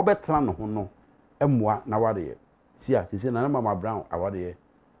nko ba wo betena no ho no emmoa na wade sia sisi na mama brown awade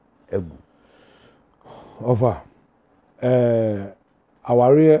egu over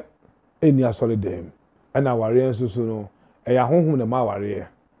aware eni asole dem ana aware nsusu no eya honhum na ma aware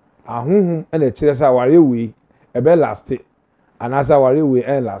ahonhum ena kire sa aware we ebe last anasa aware we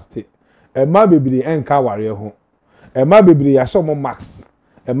en last ma bebiri enka aware ho ma bebiri ya shomo max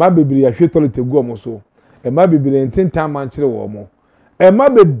ma bebiri ya hwetolo tegu omo so ma bebiri entintan man kire wo mo ma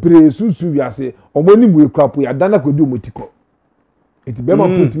bebiri susu wiase omo ni mu ekrapo ya dana kodu omotiko eti be ma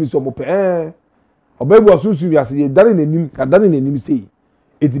putimi so mo pe obebu asusu wiase ye dare nanim ka dare nanim sei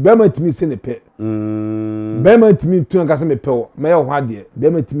eti be ma timi se ne pe be ma timi tuna ka se me pe o me ye ho ade be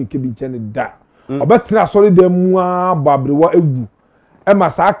ma timi ke bi nche ne da obetena asori da mu a babrewa egu ma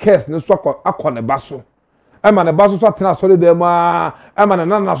sa case ne so akọ ne baso ma ne baso so atena asori da mu a ma na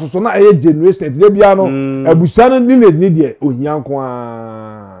na so na eye generation eti de bia no abusa no ni ne de ohianko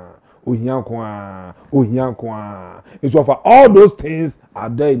a it's of all those things are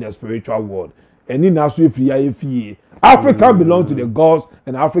there in the spiritual world. And in Africa belongs to the gods,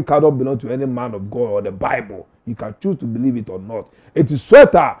 and Africa don't belong to any man of God or the Bible. You can choose to believe it or not. It is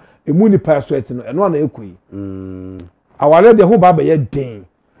sweater, a muni pair sweating, and one equi. Our lady who baby yet din.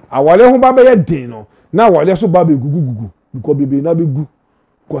 Our lady who baby yet din. Now our lady baby gugu because baby na be good.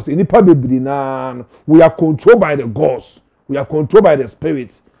 Because any baby na we are controlled by the gods. We are controlled by the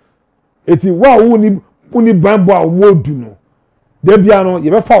spirits. It is wow uni bambo a wodu no. Debia no ye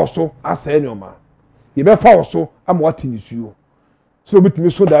be fa oso asa enyoma ye be fa oso am wati nisuo so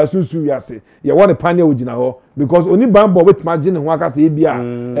bitimi so da sunsu wiase ye won pania ogina ho because oni bambo bitima gine ho aka se bia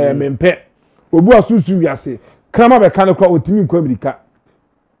mempe obu asunsu wiase krama be kan kwa otimi nkwa Amerika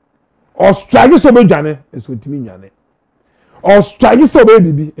o strike so be dwane eso otimi nwane o strike so be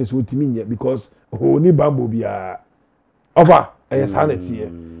bibi eso otimi nye because oni bambo bia over sanity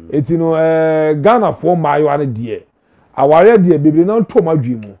etino Ghana for mayo ane die aware de bibiri na nto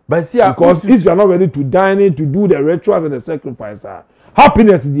madwimu because if you are not ready to dine to do the rituals and the sacrifice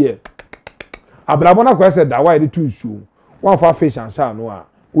happiness there abrabona kwa say da why dey too show one for fish and sha no a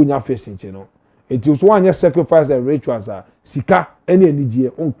onya fish nche no enti so one sacrifice and rituals sika ene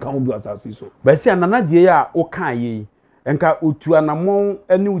anigye on kan bi asase so basi anana de ya o kan yi enka otu anamon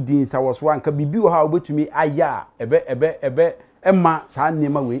ene udin sa wo so anka bibi wo ha obetumi aya ebe emma sa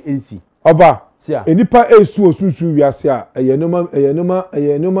nema we ensi oba enipa esu osusu wiase a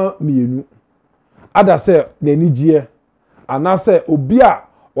eyenoma mienu ada se nanigye ana se obi a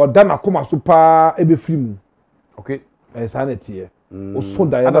oda na koma so pa ebefirimu okay sanete oso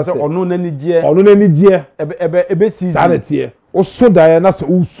da ya na se ono nanigye ebesi sanete oso da ya na se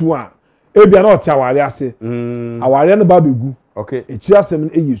usu a ebia na oti aware ase aware no ba begu okay echi asem no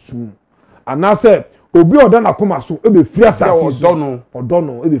eyesu ana se obi oda na koma so ebe firi asase so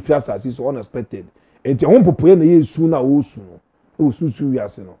odono ebe firi asase so unexpected enti ho popoye na ye su na wo su no wo su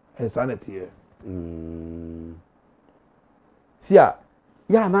wiase no esa na tie sia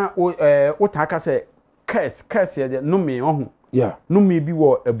ya na wo taka se curse ye de no me ohu yeah no me bi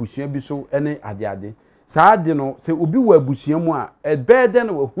wo abusua bi so ene ade saa de no se obi wo abusua mu a ebede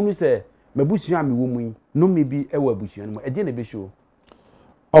na wahunu se mabusua me wo mu yi no me bi e wo abusua mu ede na be show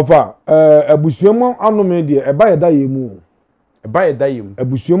ofa abusua mu anome de eba ye da ye mu eba ye da ye mu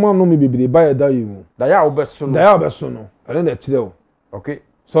abusua mu anome bebere eba ye da ye mu da ya obeso no da ya obeso no ene na kire o okay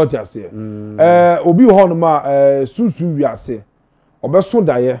so ti ase obi ho no ma sunsu wiase obeso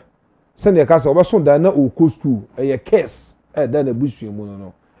da ye se ne ka se obeso da na oko school ye case da na abusua mu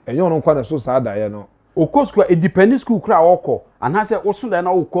no enyo no kwa na so sa da ye no oko school independent school kra woko ana se wo so da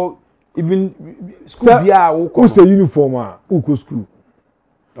na woko even school bia woko o se uniform a oko school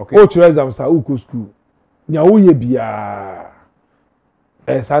okay o chere exam sa oko school nya wo ye bia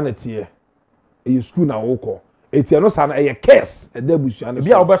sanity e school na woko eti no sa na e case da abusua no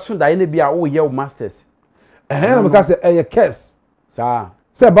bia obeso da ye na bia wo ye masters na me ka se e case sa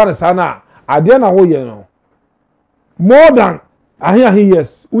se ba na sa na ade na wo ye no more than ahi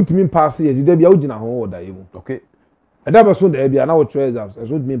years ultimate pass years de bia wo gina ho wo da ye mu okay da be so da bia na wo try exams so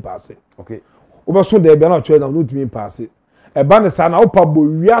ultimate pass okay wo be so da bia na wo try exams ultimate pass e ba na sa na wo pa bo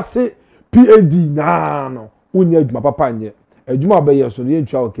wiase PhD na no unya adwuma papa nye adwuma ba ye so no ye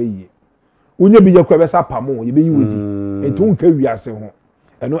ntwa okay yie unya bi ye kwa be sa pamo ye be yi wodi etu nka wiase ho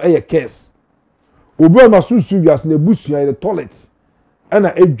eno eye case obi ma susu wiase na busua ye toilet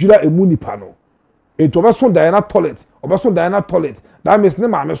ana edwira emu nipa no etu obeso da na toilet obeso da na toilet that means ne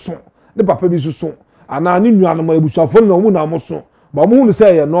ma me so ne papa bi so ana ne nuanu ma ebusuafo na omu na mo so ba mo hu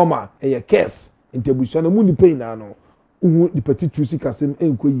se ye normal eye case entebusua na mu nipa ina no uhu di petit si kasem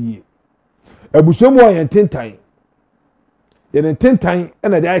enko yie abusua mu ayen tentan ye tentan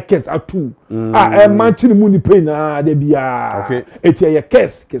na dey case atu a manchi ni mu nipa ina de bia okay eti eye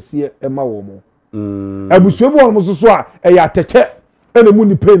case kese e ma wo mo abusua mu mo so a eye ateche na mu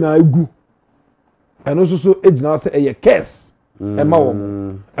nipa ina egu eno so ejina se eye case e ma wo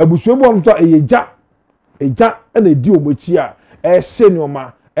mo abusua mu so eye eja na edi omochi a e hye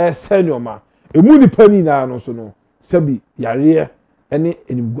nyoma e se nyoma emu nipa ni na no so no sebi yare ene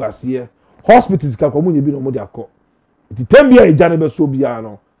enimguase hospitals ka ko mu nyebi no mo de akọ ti tembia eja na be so bia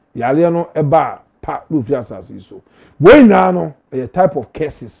no yare no e ba pa no free asase so we na no a type of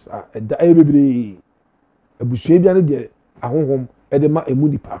cases da e bebre abusua bia ne de ahohom e de ma emu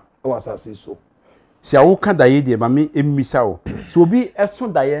nipa e wasase so si awo ka daye de ma me emmisa o so obi eso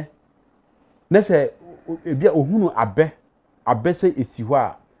daye na se ebia ohunu abe se esi ho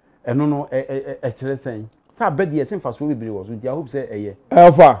a eno no kire sen fa abe de se mfa so bebre wo so dia hope se eye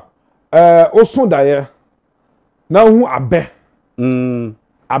elfa o so daye na hu abe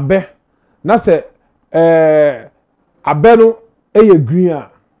abe na se abe no eye green a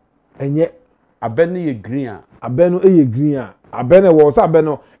enye abe no ye green a abe no eye green a abe no wo so abe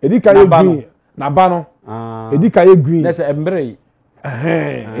no edika ye green na ba no edika ye green na se embre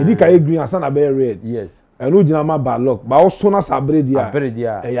edika ye green asa na be red yes eno gina ma ba lock ba o so na sabre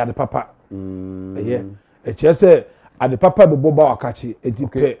dia e ya de papa eye e che se ade papa bebo ba wakachi eti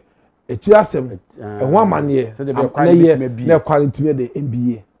pe e chi asem e ho amane na ye na quality de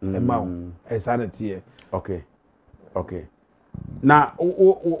MBA e ma o e sanity e okay na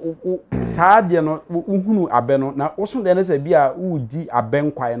saa de no uhunu abe no na wo so de na se bia udi abe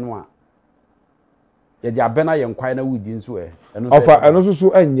nkwae no a ye de abe na ye nkwae na udi nso eno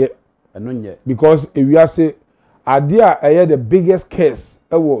so enye eno nye because ewiase ade a eye the biggest case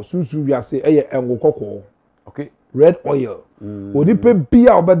ewo susu wiase eye enwo kokko okay red oil onipa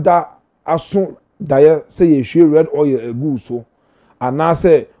bia obeda aso daye say ye hwe red oil egu so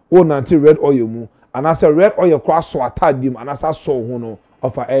anase o nanti red oil mu anase red oil kwa so atadim anase so ho no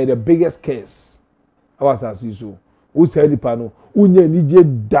of the biggest case was as so o say nipa no unya ni je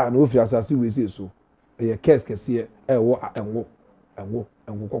da no fi asase we say so eye case kese ewo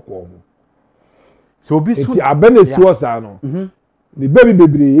enwo kokko mu so obi so ti abene si osa no ni baby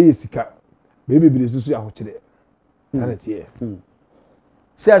bebre ye sika baby bebre susu ahokire sanity e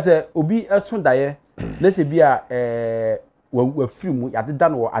se obi eso daye na se bia wa firi mu ya deda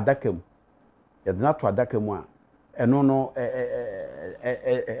no adaka mu ya dena to adaka mu a eno no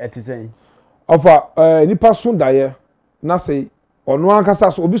etisen ofa nipa so daye na se ono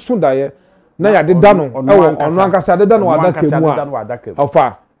ankasa so obi so daye na ya deda no ono ankasa deda no adaka mu a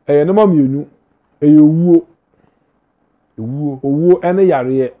ofa ne ma mienu ewuo ene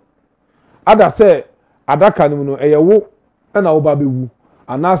yare ada se adaka no no eyewo na wo ba bewu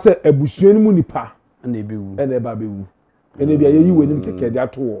anase abusua ni mu nipa na ebewu ene ba bewu ene bia yeyi wenim keke de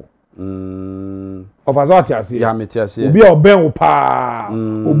ato wo Ofazo ati ase ya meti ase obi a oben wo pa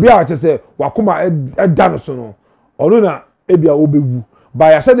obi a che se wakoma eda no so no ono na ebia obewu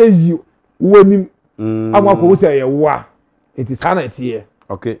ba ya se de yi wonim agwa ko se ye wo a enti sana etiye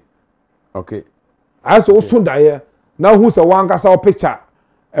okay aso oso daye na hu se wankasa o picture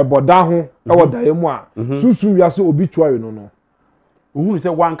eboda ho e wo daye mu a susu wiase obi tuawe no uhunu se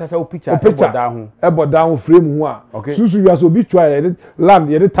wankasa o picture eboda ho frame ho a susu wiase obi tuawe land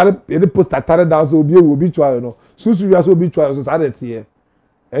ye de poster tare da so obi tuawe no susu wiase obi tuawe so sada etiye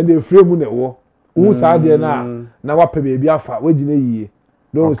and the frame na wo hu sa de na wa pe bebi afa wagina yiye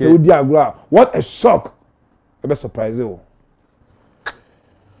no se odi agro what a shock e be surprise o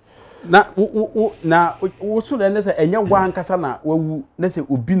na wo so le se enye wankasa na wawu na se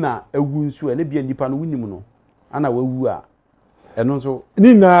obi na awu nsu e na bia nipa no wunim no ana wawu a eno so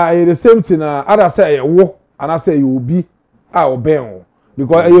ni na the same thing na other say ye wo ana say ye obi a oben o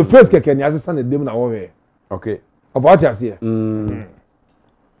because your face keke ni asesa na dem na wo we okay of what you see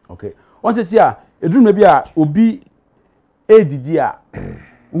okay on se a eduru na bia obi edidi a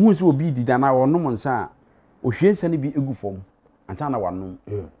wo se obi didi na wo nom nsa a ohwe nsa ne bi egu fom ansa na wanom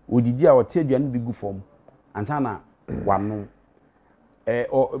odidi a wote aduane bi gu fom ansa na wanom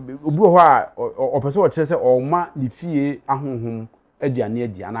obi ho a opese wo kire se oma ni fie ahonhom aduane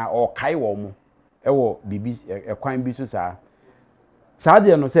adi ana o kai wo mo wo bibi ekwan bi so saa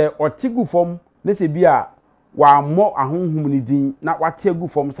de no se oti gu fom ne se bi a wa mo ahonhom ni din na wate gu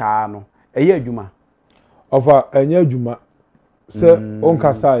fom saa no eye adwuma ofa enye adwuma se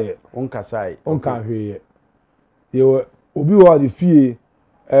onkasaye onka hweye ye obi wa de fie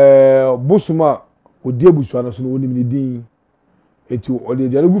bosuma odi abusua no so no onim ni din eti odi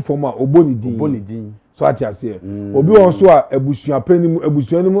de gu fom a oboni din so ati ase obi won so a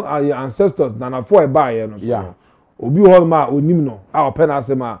abusua nim ancestors na na fo e ba ye no so obi ho ma onim no a opena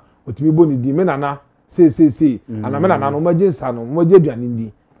ase ma otimi boni din me nana sei ana me nana no maje nsa no maje aduane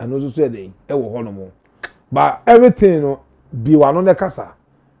ndi eno so e den e wo ho no mo but everything no bi wa no ne kasa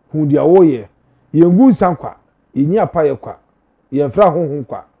hu dia wo ye yengu nsankwa enyi apa ye kwa ye fra honhon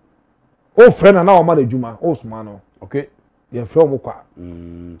kwa o frɛ na o ma na djuma o suma no okay ye fra mo kwa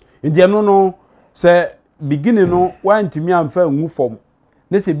ndi eno no se beginning no wantumi amfa ngu fom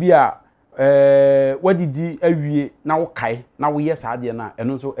ne se bi a wadidi awie na wo kai na wo ye saa de na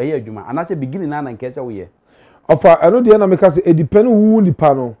eno so eye adwuma ana se beginning na nke che wo ye ofa eno de na me ka se edipend wu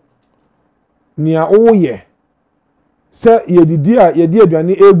nipa no nia wo ye se ye didi a ye di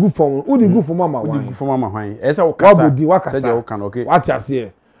aduane egu fom wo di gu fom ama wan gu fom ama hwan ese wo kasa wabodi wakasa se de wo kan okay wati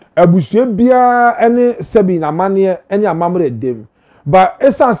ase abusua bia ene sebi na mane ene amamre dem ba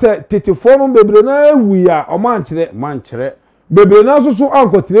esa se tetefo no bebre na ewu ya o man kire bebre na so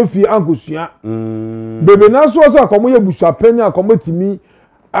ankotire fi ankosua bebre na so akomo ye busua panya akomo timi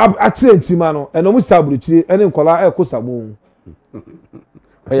a kire ntima no eno mu saburu kire ene nkola e ko sabo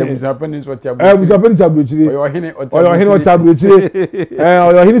oya musapeni so tia musapeni taburu kire oyo hine taburu kire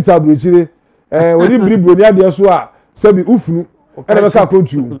oyo hine taburu kire woni bribro ni ade so a sebi ufunu ene be ka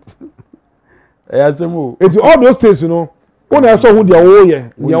kontu asemo eti all those things no una so hu dia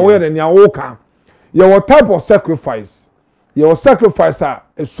wo ye na nia wo ka ye what type of sacrifice ye was sacrifice a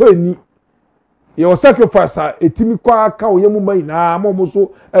so eni ye was sacrifice a etimi kwa aka oyemu mai na mo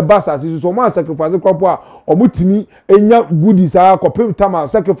so e basasi so mo sacrifice kwapo a omutimi enya goodies a kopem tama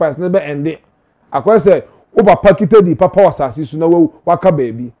sacrifice ne be ende akwese wo papa kitedi papa wasasi so na waka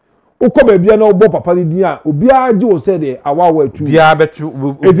baby ukọ baby na obo papa ni din a obi age wo se de awawa atu bia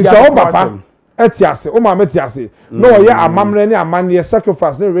betu eti sa wo papa etiase o ma metiase no ye amamre ne amane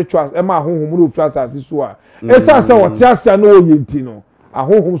sacrifice ne rituals e ma honhom no frasase so a esa se wo tiase na o yenti no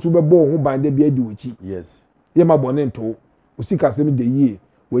ahonhom so be bo ho bande bia di wuchi yes ye ma bone nto osika sem de yie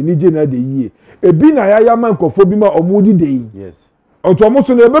wani je na de yie ebi na ya man kofo bi ma omudi de yi yes oto mo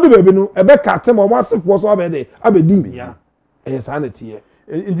so no ebedu bebi no ebe katem o masefo so abede abedi ya sanity ye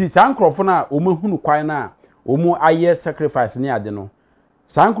ndi sankrofo na o mahunu kwan na o mu aye sacrifice ne ade no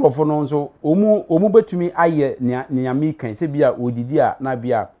sankrofo no nso o mu betumi aye nyame kan se bia odidi a na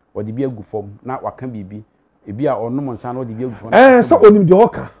bia odi bia gu fom na waka bibi ebi a onom nsa na odi bia gu fom so onim de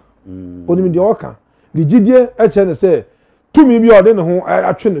hoka onim de hoka di gidie e che ne se tumi bi ode ne ho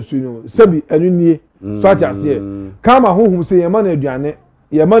atwe ne so no sebi anunie so ati ase kama hohum se yema na aduane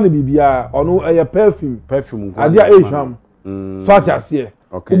yema na bibia ono eye perfume ade a ehwam so ati ase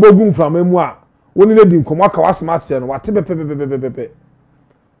ubogun from mu a woni ne di nkomo aka wasema ate no wate pepepepepepe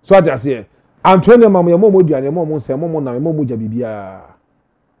so ati ase antwene mam yema mo aduane mo nse mo na mo ja bibia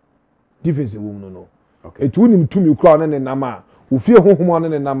difference wo no okay etu nim tumi kura ne nama ofie honhom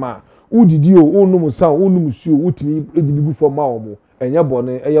ne nama udidi o onum san onum suo utimi edibigu fo ma omo enye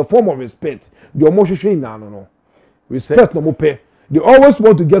bone a form of respect the omo hwehwe ina no respect no mo pe they always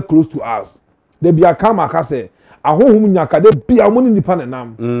want to get close to us they be akama ka say ahohum nyaka de bia mo ni nipa na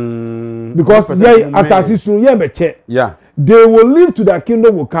nam because ye asasi so ye meche yeah they will live to their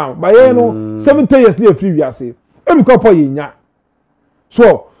kingdom will come but you know 70 years dey free we say e be couple ye nya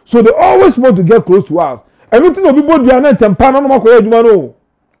so they always want to get close to us everything obi bodua na tempa no makoye adwuma no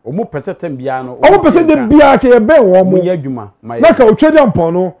omo pese tem bia no omo pese de bia ke ye ben wo mo ye adwuma na ka otwede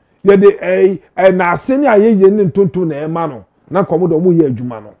ampon no ye de na ase ni ayeye ni ntonto na e ma no na komo de omo ye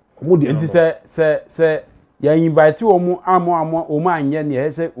adwuma no omo de nti se ya invite omo amo omo anye ne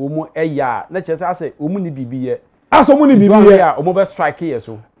he se omo eya na che se ase omo ni bibiye aso omo ni bibiye omo be strike ye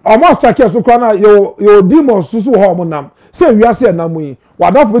so omo strike so kwa na yo demons susu ho omo nam se wiase e nam yi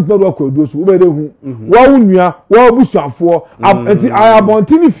wadafo betu do akwaduo so wo be de hu wa wunua wa busuafo enti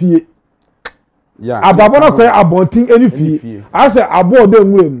ayabontini fie yeah ababona ko abontin eni fie ase abo de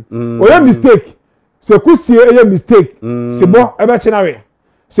nwem oye mistake se kusie eye mistake se bo ebe chenare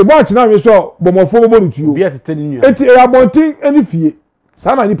se bo chenare so bomofo bo ntuo bi atete ni nua enti abontin eni fie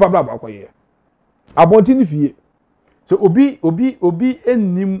sana ni pabla ba kwaye abontin ni fie so obi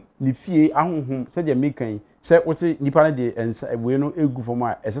ennim ni fie ahonhom se de mekan se wo se nipa na de ensa we no egu fom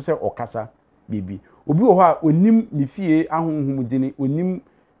a ese se okasa bibi obi wo ho a onim ni fie ahonhom dini onim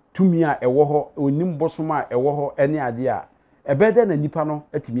tumi a ewo ho onim bosom a ewo ho ene ade a ebede na nipa no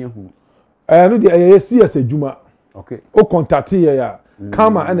atimi ahu no de CS adwuma okay o contact ye ya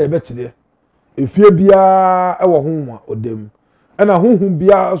kama ana ebe kide efie bia ewo honhom a odem ana honhom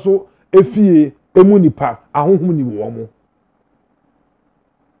bia so efie emu nipa ahonhom ni wo mo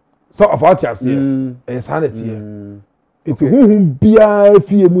so about ya say sanity eti honhom bia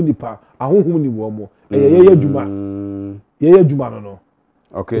efie emu nipa ahonhom ni wo mo ye adwuma no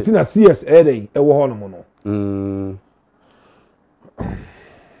okay eti na CS eden ewo ho no mo no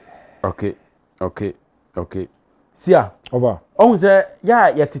okay sia over on say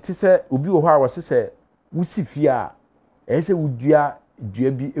ya tete se obi wo ho a wo se wusi fie a se wudua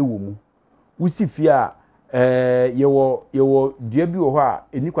dua bi ewo mu wusi fie a yewo dua bi wo ho a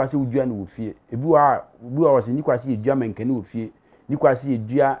enikwase wudua na wo fie ebi wo se enikwase yedua menkane wo fie enikwase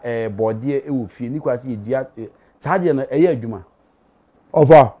yedua bode ewo fie enikwase yedua saade no adwuma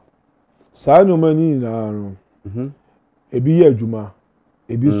over saa no mani na no ebi ye adwuma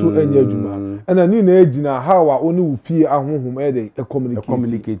ebi so enye adwuma ena ni na ejina how a oni wo fie ahonhom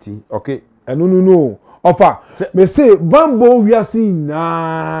communicate okay eno no ofa me say bambo wiase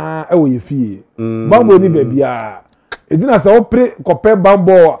na e wo ye fie bambo ni bebia edina sa wo pre kope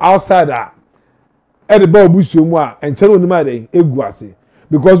bambo outside a e de ba obusuo mu a enchere oni ma de egu ase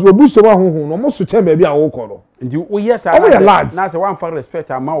because obusuo ahonhom no mo so che bebia wo koro nti wo yes na say one for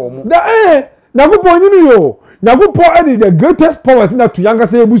respect ama wo mo da Nyagopo nyini yo Nyagopo is the greatest power na to yanga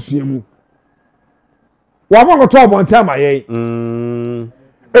say ebusuo mu wa mo goto abonte amaye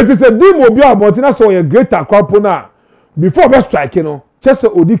it is a dim obi abonte na so ye greater kwapo na before be strike no chese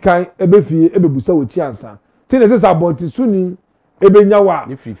odi kan ebefie ebebusa wo chi ansa ti na say abonte suni ebenya wa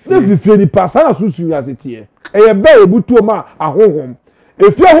na fifie ni pasa na susu ya setie eye be ebutuo ma ahohom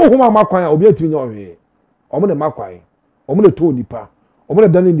efi ahohom amakwan obi atimi nya ohwe omo ne makwan omo ne to nipa omo ne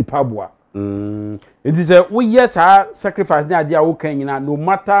dane nipa aboa it is a we yes sacrifice na ade a wo kan nyina no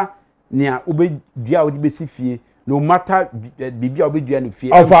matter nia obedua wo besi fie no matter bibia obedua no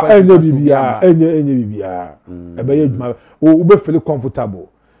fie afa enye bibia ebe ye djuma wo be feel comfortable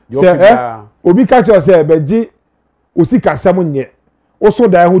say obi catch you say beji osika sem nye wo so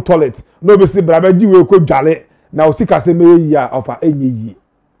dan hu toilet no be si bra beji we ko dwale na osika sem ye ya afa enye yi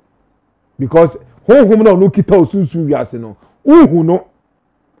because honhom na no kita osunsun wiase no uhu no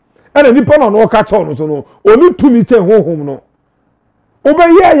ene nipa na no catch on so no oni tumi che honhom no obe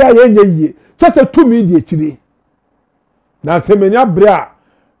ya enye yi chese tumi di echire na semenya bra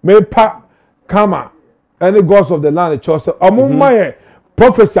me pa kama any gods of the land church omumma ye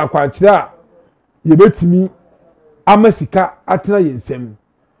prophecy akwanchira a ye betimi amasika atena yensem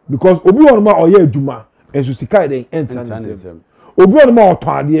because obi won ma oye adwuma enso sika den enter nsem obi won ma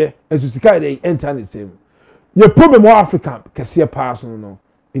otwade enso sika den enter nsem ye problem of Africa kese pass no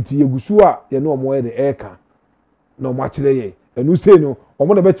enti yegusu a ye no omo ye de eka na omo akire ye enu sei no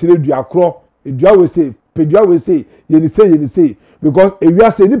omo na be kire dua kro dua we sei pedua we say ye ni say because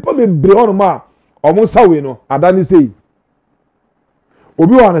ewia say nipa be bre on ma omo sawe no adani say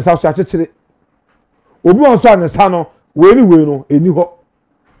obi wa na sa so akekere obi wa so an sa no we no eni ho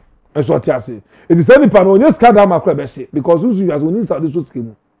enso ti ase it is any pa no onye ska da makra be se because usu yu as oni sa de so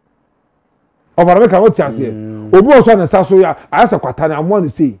skemu Over America what you say. Obi also na sa so ya ayasa kwata na amon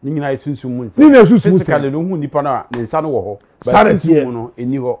say. Ni nyina esunsun mu nsa. Ni na esunsun mu nsa. Physically no hu nipa na ne nsa no wo ho. Sanity no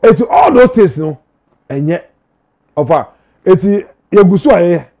eni ho. It's all those things no. Enye. Over eti yegusu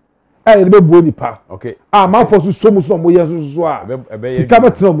aye. Aye be buo nipa. Okay. Ah man for so mu so mo ye so a. Sika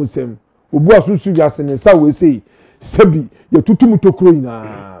betra mu nsem. Obu asunsu wiase ne nsa we say sebi ye tutum tokro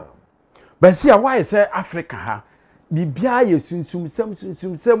ina. But see why say Africa ha. Bibia ye sunsum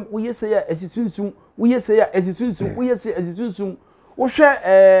sem wo ye say ya esisunsum wo ye say ya esisunsum wo ye say esisunsum wo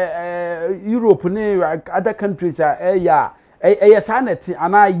hwe Europe ne other countries ya sanity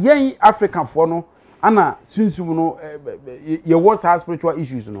ana yen African for no ana sunsum no ye was spiritual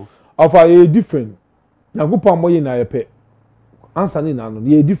issues no of a different Nyankopon moye na ye pe answer ni na no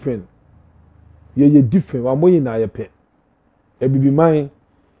ye different ye different wa moye na ye pe e bibi man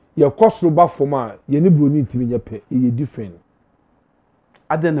ye kosro ba form a ye ne broni ntimi nye pe ye different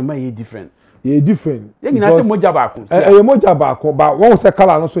aden na ye different ye different ye nyina se moja ba ko ye moja ba ko ba won se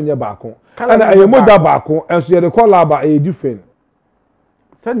color no so nye ba ko na ye moja ba ko enso ye de color ba ye different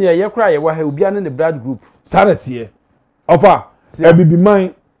sane ye kra ye wa ha obi ane ne blood group sanity ofa e bibi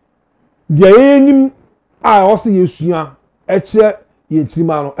man de ye nim a o se yesua e kire ye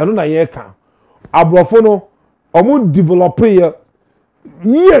ntirima no eno na ye ka abrofo no omo develop ye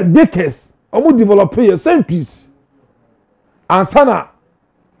year decades omo develop here centuries ansana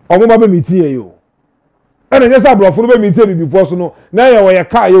omo ba be meeting yo ena nyesa abrofo no be meeting before so no na ye wo ye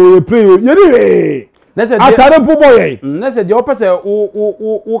ka ye wo pray yo ye ni na se atare po boy na se de opese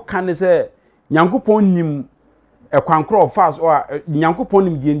wo kan se Nyankopon nim ekwankro fast o Nyankopon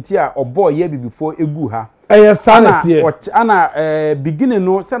nim de nti a obo ye before egu ha eye sanity ana beginning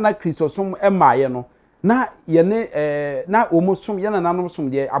no se na Christosom emaye no na ye ne na omosom ye na nanom som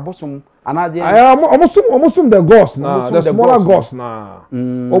de abosom anade omosom the ghost na the smaller ghost na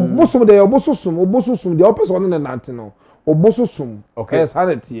omosom de obosom de opese on na nante no obosom okay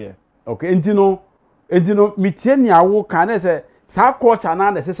sanity okay entino mitie ni awo kan na se sa culture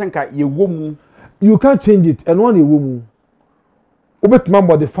na na se senka ye womu you can't change it and one ye womu obetuma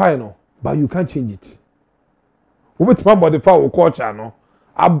modify no but you can't change it obetuma modify your culture no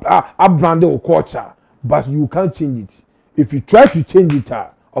brand your culture but you can't change it. If you try to change it,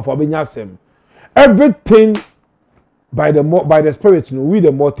 of Obenyasem, everything by the spirit, you know, we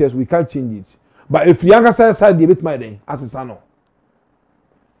the mortals, we can't change it. But if you are side the bit my day, as a son,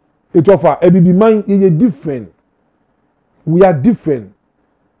 it offer a baby mind is different. We are different.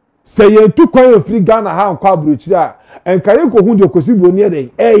 Say you took a free Ghana how bridge there, and can you go who the Kosibo near day?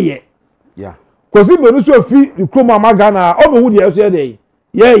 Yeah. Kosibo no so free the Chroma Magana, over who the other day.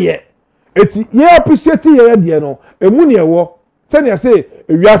 Yeah. Eti ye appreciate ye de no emu ne ewo se ne say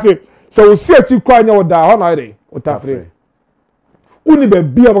ewiase so wo si ati kwa nya wo da ho na ide otafre uni be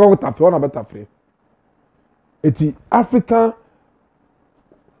bia baka otafre ona betafre eti Africa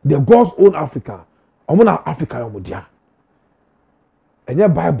the God's own Africa omo na Africa yo modia enye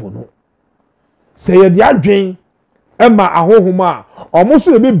Bible no se ye de adwen ema ahohoma omo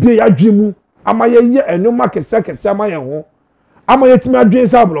so be bia ya adwen mu ama ye enoma kese ama ye ho ama ye timi adwen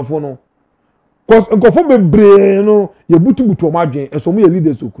sa ablofo no cause nkofo bebre no ye butu o madwen eso mo ye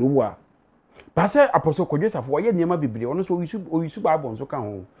leaders okrom a ba se apostle kodwesafo ye niam bebre ono so oyisu Bible nso ka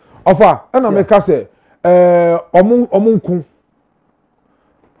ho ofa na me ka se omo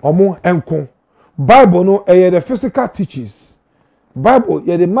enko Bible no the physical teachings Bible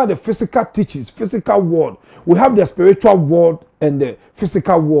the physical teachings physical world we have the spiritual world and the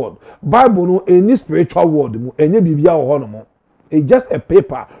physical world Bible no any spiritual world mu enye bibia ho no mo. It's just a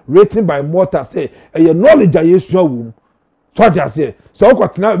paper written by mortals. Say, a knowledge I use your womb. So I say, so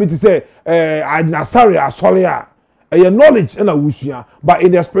what now? We say, I did not sorry, I sorry. A knowledge and a wishia, but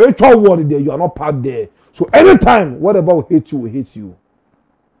in the spiritual world, there you are not part there. So anytime, whatever will hate you, will hate you.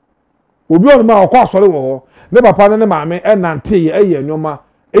 Obi on ma okwa sorry wo. Ne papa ne maame e nante ye nyoma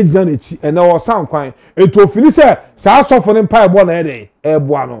e gianechi e na wo san kwan. Eto fini se sa asofo ne mpa ebo na e dey e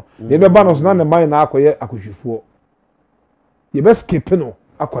boa no. Ne be ba no so na ne man na akoye akohwefo. You best skip no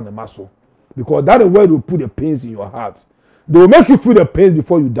maso because that is where they will put the pains in your heart. They will make you feel the pains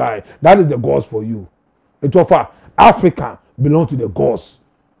before you die. That is the gods for you. It's offer Africa belong to the gods.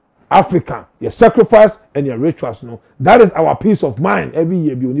 Africa, your sacrifice and your rituals. No, that is our peace of mind. Every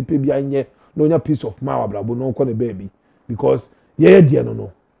year, be only pay behind no peace of mind. No call the baby because dear no.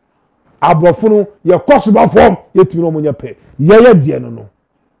 Abrofuno your possible form yet no money pay. Dear no.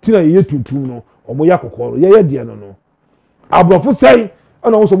 Tina ye tutu no or moya kokoro dear no. Abrofo say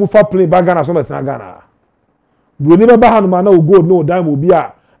ana wo so mu fa play ba Ghana so betina Ghana broni be ba hanu ma na gold no dime obi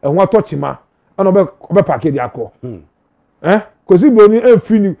a ehun atochima ana obe package akọ kosi broni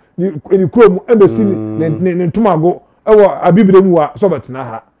enfiri ni krom embesi ne ntumago ewo abibire mu wa so betena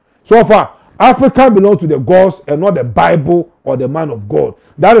ha so far Africa belongs to the gods and not the Bible or the man of God.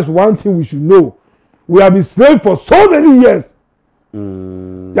 That is one thing we should know. We have been slaves for so many years.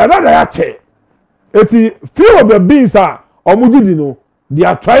 They are not there chair. Few of the beings are omujidi, they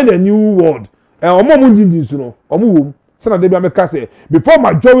are trying a new world. And omujidi no omu sana de be say before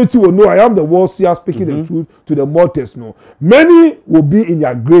majority will know I am the world seer speaking the truth to the mortals no. Many will be in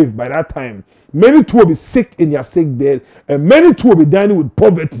their grave by that time. Many too will be sick in their sick bed and many too will be dying with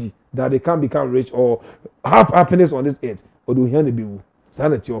poverty that they can't become rich or have happiness on this earth. Or do hear the Beyou.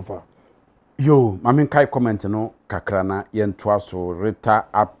 Sana ti offer. Yo, mami kai comment no kakra na yentwa so Rita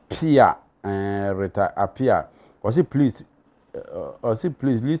Apia was it please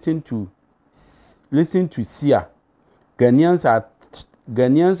listen to Sia.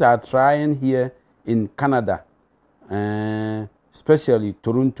 Ghanaians are trying here in Canada, especially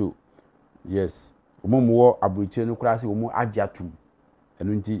Toronto. Yes, omo abuche no kura se omo agiatum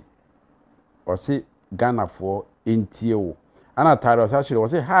eno nti o se Ghana for entie wo ana tare o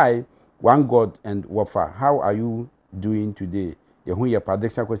say hi one God and Wafa, how are you doing today? Yehu ye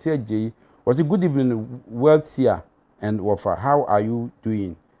prediction ko say J was it good evening world seer and Wafa, how are you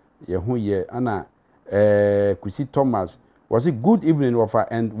doing? Yehu ye ana Kusi Thomas was it good evening Wafa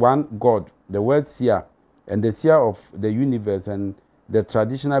and one God, the world seer and the seer of the universe and the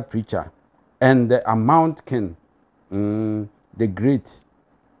traditional preacher and the Amount King, the great,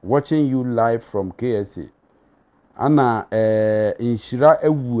 watching you live from KSA. Anna Inshira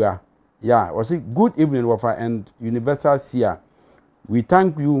Ewua, yeah, was it good evening, Wafa and Universal Seer. We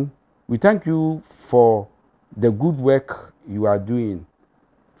thank you for the good work you are doing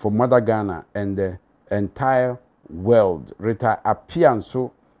for Mother Ghana and the entire world. Rita Apia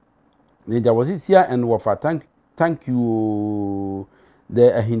so there was it Seer and Wafa. Thank you.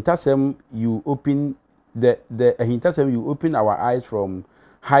 The AketeMpenimsem you open you open our eyes from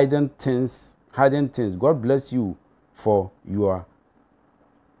hidden things. God bless you for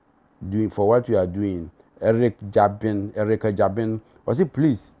what you are doing. Erika Jabin was it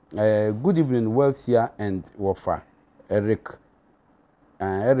please good evening world seer and Wafa. Eric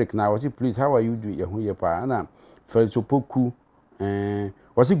now was it please how are you doing? Yehu pa ana Felsopoku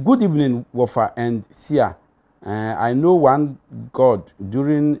was it good evening Wafa and seer. I know one God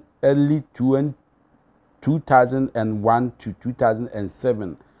during early 2001 to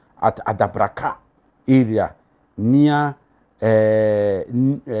 2007 at Adabraka area near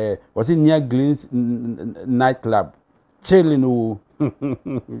was it near Glenn's nightclub chilling oh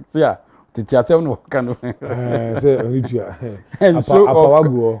yeah titiasem no kind of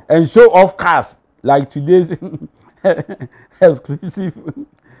and show off cars like today's exclusive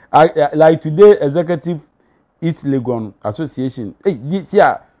like today executive East Legon Association. Hey, this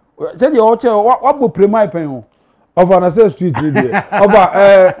year, say the hotel. What will prema pen? Over na say street there. Over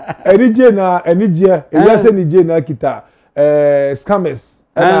NJ na NJ. Yes, NJ na kita scammers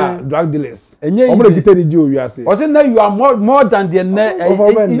and drug dealers. Omo de kita NJ o wi ase. O say now you are more than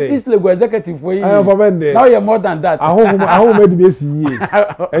the East Legon executive for you. Now you are more than that. Ahun made be see ye.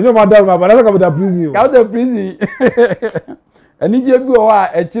 Enyo madam ma bana ka da prison. Ka da prison. NJ bi o wa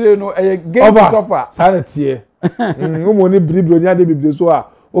e kire no e game suffer. Sanity. Umo ni bribro ni ade bibire so a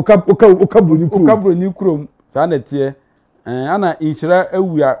okabro ni krom sanity ana inshira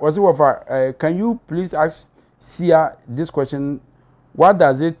ewua was Wafa can you please ask Sia this question, what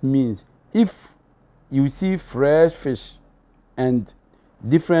does it mean if you see fresh fish and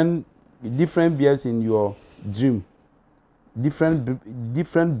different bears in your dream,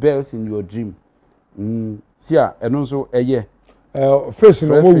 different bears in your dream? Sia eno so fish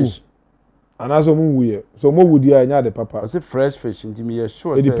no mo and as so mo would ya nya the papa. I say fresh fish into me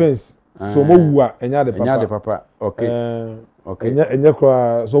sure. It depends. So mo wu a nya the papa. Okay. Okay. Enya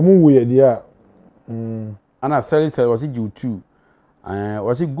kwa so mo wu ya dia. Ana Sally said was it you too?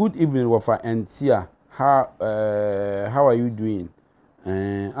 Was it good evening Wafa and Sia? How are you doing?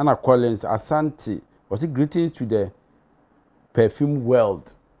 Anna Collins Asante was it greetings to the perfume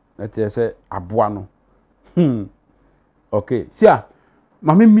world? That is Abuano. Okay. Sia.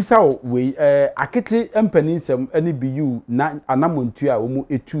 Mami misa we AketeMpenimsem any Beyou na anamontua omu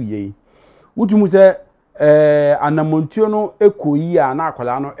etu ye. Wutumu se anamontua no ekoyi a na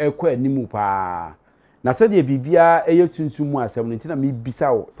akwala no ekọ animu pa. Na se de bibia eye sunsumu asem no ntina mi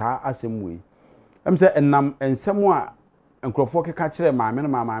bisa wo sa asem we. Em se enam ensem a enkrofo keka kire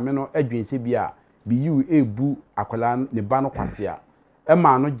maame no adwense bia Beyou ebu akwala ne ba no kwase a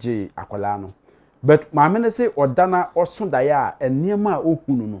ema no je akwala no. But maame ne say odana osundaya eniema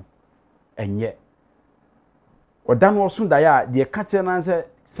ohunu no enye odan wo so daya de ka kire na se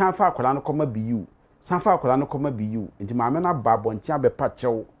sanfa akola no koma Beyou sanfa akola no koma Beyou nti maame na ba bonti abepa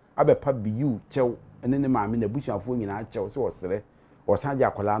chew abepa Beyou chew ene ne maame na busuafo nyina chew se wosere wosaje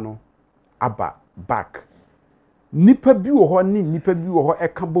akola no aba back nipa bi wo ho ni nipa bi wo ho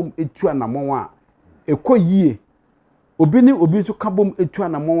eka bom etu anamon a ekoyie obi ni obi so ka bom etu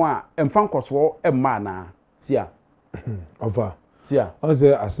anamon a emfa nkoso emma na sia ofa sia on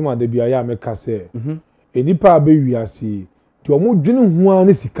say asema de bia ya meka se enipa abewiase ti omo dwene ho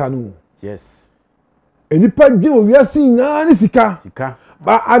an sika no yes enipa dwene owiase nya ne sika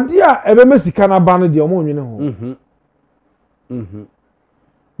ba ade a ebe me sika na ba no de omo nwene ho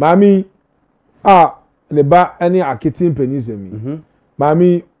mami a ne ba ani AketeMpenimsem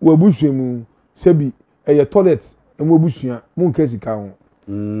mami wabuhwemu sebi eye toilet emu abusua mu nka sika ho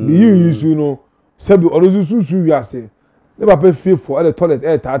Beyou yusu no sebi orozusu wiase ne papa fefo e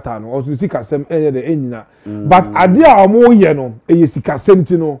toilet tata no osu sika sem enye de enyina but ade a omo ye no eye sika sem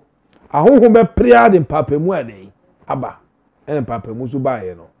ti no ahoho be prea de papa mu ade aba en papa mu so ba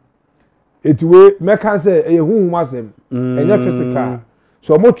ye no etiwe meka say eye huhum asem enye physical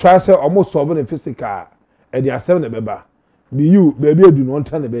so omo try say omo solve the physical e de asem ne beba Beyou baby edu no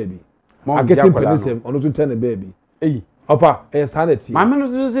nta ne baby AketeMpenimsem ono so nta ne baby ofa sanity mama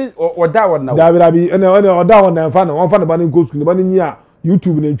no so oda wona dabi ene oda wona mfa na wonfa na ba ne go school ba ne nyia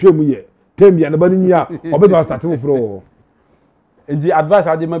YouTube na ntwem ye tem ya na ba ne nyia obedo start fro ndi advice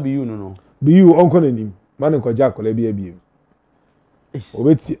ade ma Beyou no Beyou onko nanim ma ne ko ja akola bi abiem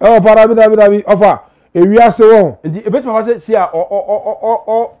obeti ofa dabi ofa ewiase won ndi ebetuma ba se a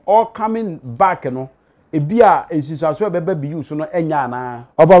o coming back no ebia ensusuaso beba Beyou so no enya na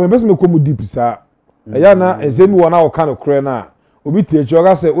ofa me bese me ko mu deep sa eya na ezemi wona o ka no kre na obi tie chi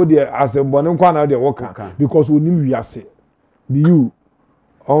oga se o de asembone nkwa na o de woka because onim wiase Beyou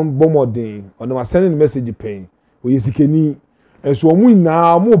on bomodin on ma sending message pen o yesikeni enso omu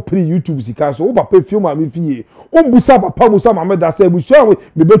na mo pre YouTube sika so o papa film am fie o busa papa musa mama da se busa we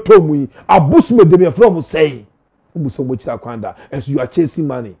be beto mu yi abus me de me from say o busa mo chira kwanda enso you are chasing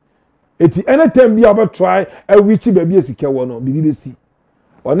money eti anytime bi aba try reach baby esika wo no bibi besi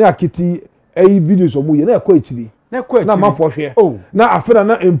one akiti videos omu ye na ekọ echiri na mafo hwe na afena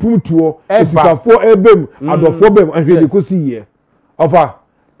na empum tuo esikafo ebem adofo bem ahwe de kosi ye ofa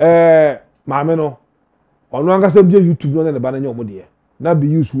maame no ono angasa bi YouTube no na ba na nya omo de na be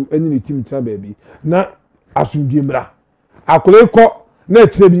use any ne team tra baby na asundie mra akole ko na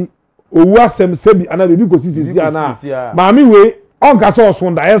echire bi owu asem sebi ana bebi kosi sisi ana maame we onka so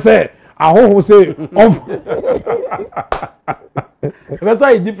osunda ye se ahoho se of that's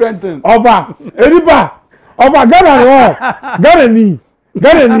why different thing oba edipa oba Ghana ni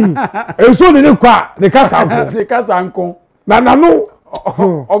enso ni kwa ne kasa anko na no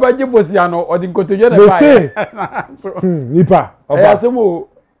oba jibosi ano odi nkotoje na ba nipa oba ya semo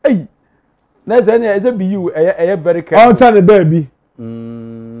na ze na eze Beyou eye very careful on tane baby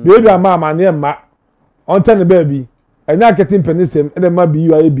baby ama ne ma on tane baby enya AketeMpenimsem ene ma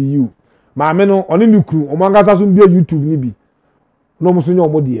Beyou aye Beyou maame no oni nukru o mangasa so bi YouTube ni bi no muso nya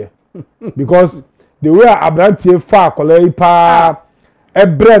omo de because the way abrantie fa akolai pa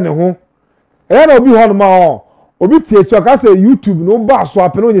ebre ne ho na obi ho no ma obi tie cho ka say YouTube no ba so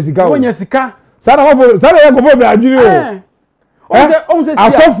apene onya sika sana ya go be adwiri o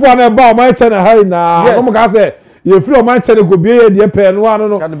asofo na ba o ma channel hai na no mo ka say ye free o ma channel go be ye de pe no ano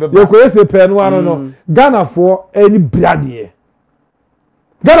no ye ko yese pe no ano no Ghana for any brade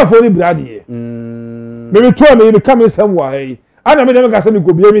ni brade me to me come some way ana me dem ka say me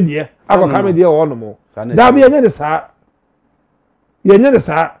go be me de akwa me de o no mo da bi yenye de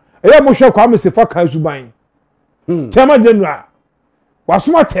sa eya mo hwe kwa me se fa kan suban chama general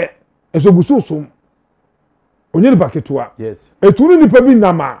wasoma che esogususum onye ni paketua yes etunu ni pa bi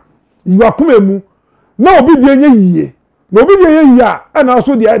nama yiwa kuma mu na obi de enye yiye na obi de enye yiya ana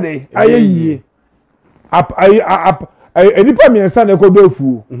so de ade aye yiye enipa miensa na ekodo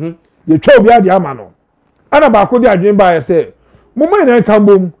afuo ye twa obi ade ama no ana ba ko de adwen ba ye se mo mai na kan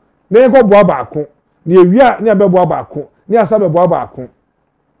bom na ye boa ba ko na ewia na be boa ba ko na asa be boa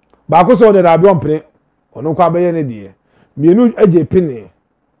ba ko so de da bi ompre ono kwa be ye ne de mienu aje pene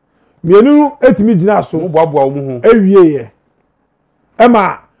mienu etimi gina so mo boa mu ho ewie ye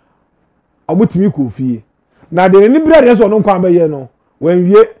ema omutimi ko fie na de ni brade so ono kwa be ye no wan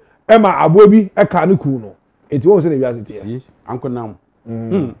wie ema abobi eka ne ku no enti wo se na wiase tie si ankonam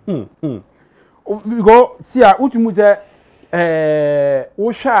go sia utumu se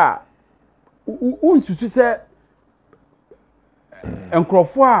wo hwa unsusu se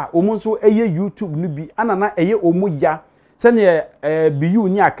enkrofo a omo nso eye YouTube no bi ana na eye omo ya se ne Beyou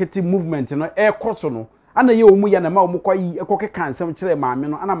ni Akete movement no koso no ana ye omu ya na ma omu kwayi ekokeka nsem kire maame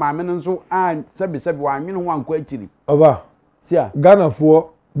no ana maame no nso sebe wa anwene ho anko akiri oba sia Ghana fo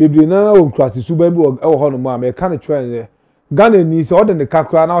bebre na o klasi suba bi o ho no ma me ka ne trend Ghana ni se order ne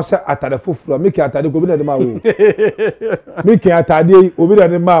kakra na o se atade foforo make atade ko bi na de ma wo make atade obi na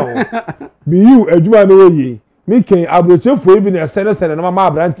de ma wo Beyou adwuma na oyi make abrochefo bi na sene na ma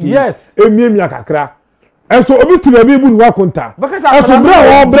abranti yes emiemia kakra enso obi tuna bi bu ni wakonta enso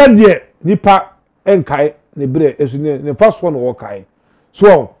bra wo bra de nipa enkai ne bre esu ne faso no wo kai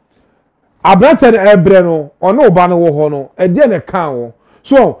so abrante na ebre no ono oba no wo ho no e de ne kan wo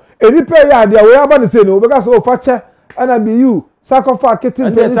so enipa ya de we aba ne se no obeka so fa che ana Beyou sakofa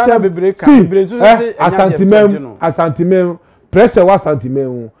AketeMpenimsem asantimem pressure wa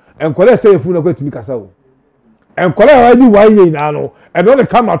asantimem enkole se efu na kwatimi kasa wo enkole wa di wa ye ina no e no ne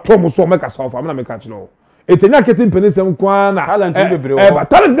kama to mo so meka so fa na meka chi no etenya AketeMpenimsem kwa na talent bebre ba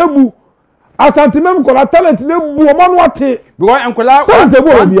talent nebu asantimem kola talent nebu o manu ate because enkola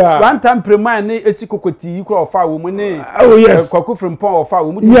one time premier ne esikokoti kura ofa wo mu ne kwaku frimpon ofa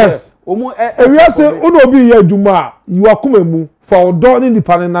wo mu yes omu ewiase uno obi ye adwuma you akoma mu for odo ni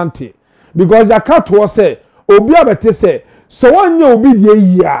independent because ya cat was say obi abete say so wanye obi die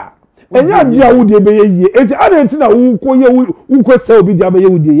yi a enya dia wo die be ye enti adenti na wo ko ye wo ko say obi dia be ye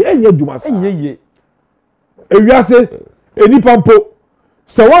wo die enya adwuma sa enya ye ewiase enipa mpo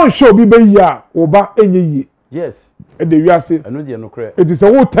so wan show obi be yi a oba enya yi yes e de wiase eno de no kre enti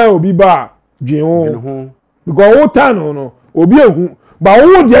so wo tan obi ba dwen ho because wo tan no obi ehu ba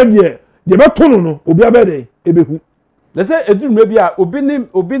wo de beto no obi abede ebehu le say edurumre bia obi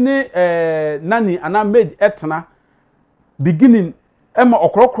ni nani ana maid etna beginning ema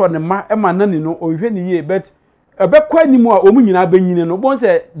okrokro ne ma ema nani no ohwe ni ye but ebekwa nimu a omu nyina benyine no bon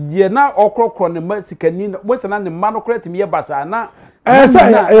say de na okrokro ne ma sikani no bon say na ne ma no koreti me basa na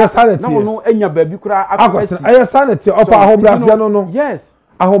sanity na no enya baabi kura akwasi sanity ofa ahobrase no yes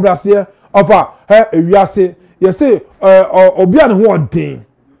ahobrase ofa ewiase yese obi an ho odin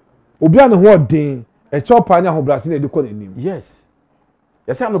obi an ho odin e chopa anya ahobrase na ediko nanim yes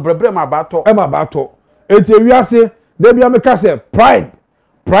yese no brebre ma bato eti ewiase dey be ameka say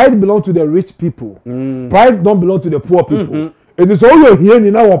pride belong to the rich people pride don't belong to the poor people it is all you hear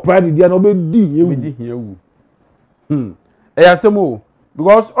ni na wo pride dia na obedi yewu eyasemo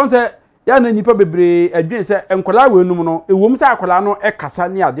because on say ya na nipa bebre adwen say enkola we num no ewom say akola no ekasa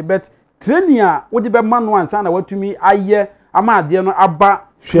ni ade bet training a wo de be ma no ansa na watumi aye ama ade no aba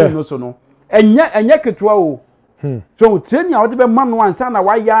hwe no so no enye ketua o so training a wo de be ma no ansa na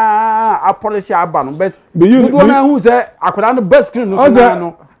waya apolish aba no bet do na hu say akola no best screen no so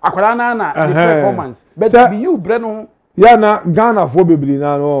no akola na performance but Beyou bre no ya na Ghana for bebre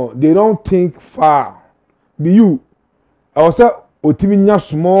na no they don't think far Beyou I was otimi nya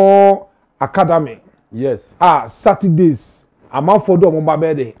small academy yes Saturdays amafo do mo ba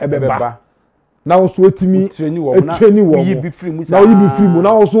be de ebeba na wo so otimi training wo yi bi free mu na yi bi free mu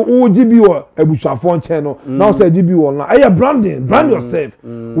na wo so o gibi wo abusuafo nche no na wo say gibi wo na brand yourself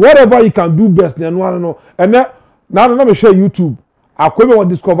whatever you can do best na no and na me share YouTube akwebe wo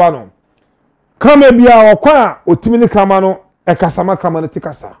discover no kama bia okwa otimi ni kama no ekasama kama ne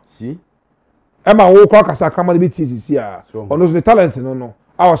tikasa see Emma wo kwa kasa kama bi TCC a ono so the talent no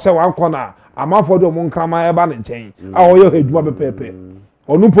a wo se wan kona amafo do mo nkama eba ne nchen a wo ye heduma bepepe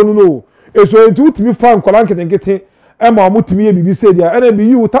onu ponu no eso etu utimi fa nkola nketenkete Emma mo timi ye bibi say dia ena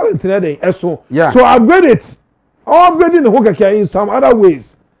Beyou talent na den eso so upgrade it upgrading the whole keke in some other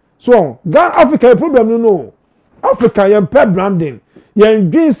ways so Ghana Africa problem no Africa yem pay branding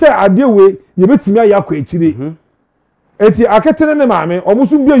yen dwin say ade we ye betimi ayakọ echire eti aketene ne maame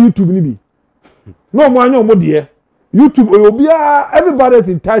omusu bia YouTube ni bi no mo anya omo de YouTube obia everybody is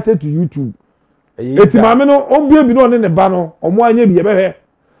entitled to YouTube eti maame no ombia bi no ne ba no omo anya bi ebehwe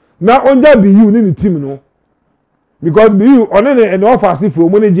na onja Beyou ni team no because Beyou one ne en offer asifo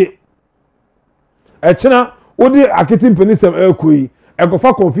omo ne je e chena odi AketeMpenimsem ekoi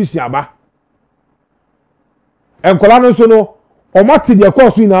ekofa confusion aba enkola no so no omo ti de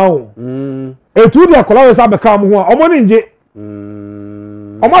course na ho etu de akola we sa beka mo ho a omo ne nje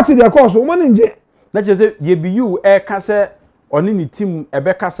omo ti de course omo ne nje na chese ye Beyou ka se oni ni team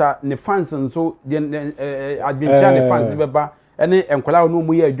ebe kasa ne fans nso adwentia ne fans be ba ene enkola no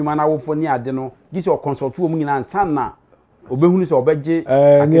mu ye adwuma na wofo ni ade no gisi o consult wo mu nyina ansa na obehunu se obeje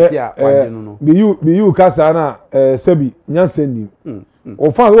aketia wade no Beyou kasa na sebi nyansendi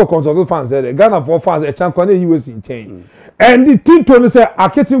o fans wo consult fans there Ghana for fans e chan kwa na US in chain and the team to say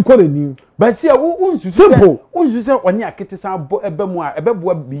Aketem ko ni but see unsu say oni Akete san bo ebe mu a ebe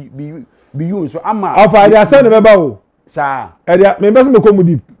bo Beyou so ama of idea say ne beba o sa area me bese me ko mu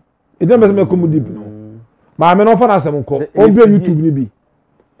deep e dey bese me ko mu deep no ma me no fa na asem ko on be YouTube ni bi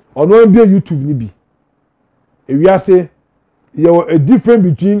ono be YouTube ni bi ewiase you a difference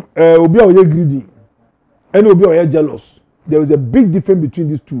between obi a oye greedy and obi a oye jealous. There is a big difference between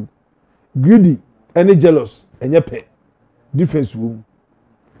these two. Greedy and jealous enye pe difference room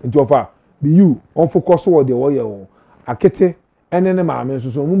into ofa Beyou on focus on the way o akete ene ma me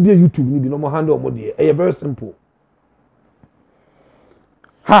so mo be YouTube ni bi no mo handle mo de e very simple.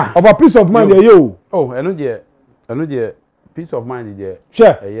 Ha of a peace of mind there yo. Oh eno de peace of mind there.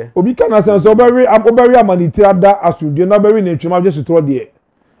 Sure. Obi kan asan so oberi amanitira da asundue na beri na ntwema je sotro de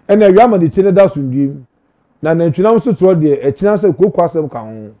e na wi amanitira da asundue na ntwema sotro de e kina se kokwa asem ka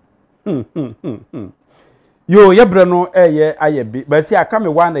ho. Yo yebre no eye ayebi ba si aka me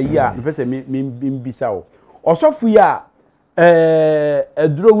wa na yi a pese mi bisa o osofu ya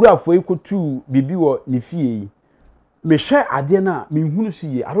eduro wura afo ikotu bibi wo ni fie yi me hwe ade na me hunu su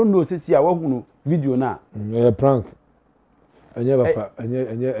yi I don't know sesi a wa hunu video na prank anya papa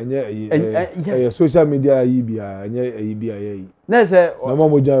anya social media yi bia anya yi bia yi na se na mo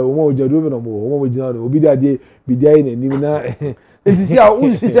moja do me no mo moja no obi da de bidia yi na nim na ntisi a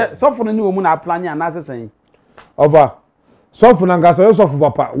wo se sofu no ni wo mu na plan ya na sesen over sofu na ngasa yo sofu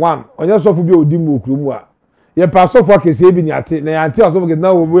papa one onye sofu bi odi mu okuru mu a ye pa sofu akese bi ni ate na ate sofu ke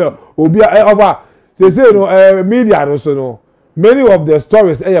na obi over say no media no so no many of the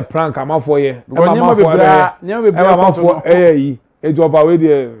stories prank amafo ye amafo yi ejo over we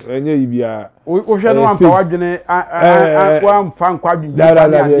dey enye yi bia o hwe no amfa wadwene wa mfa nkwadwene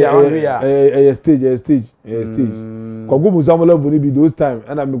ya stage kogu musamu level ni bi those time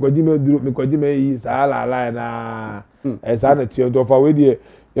and me me yi sala la na esa na ti do fa we dey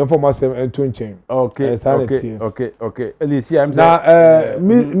information ento nchen okay elisi am say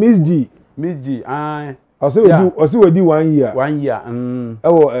Miss G also we di 1 year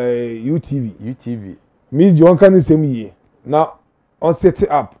ewo UTV Miss G on kan same year na on set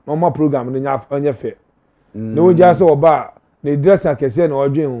up normal program no nya fe no we just oba na dress akese na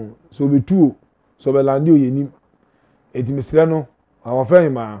odwen ho so be tuo so be landi oyenim etimisire no awon fe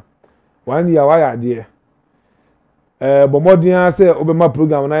ma 1 year wa ya de bomodin say obema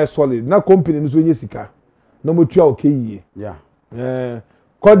program na solid na company no so nye sika no mo tua okeyie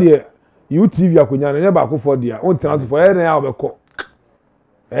kode UTV akonya na ba akofo dia on transfer e na ya obekọ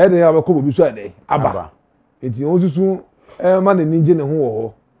bobi so ade aba enti on susu ma na ninje ne ho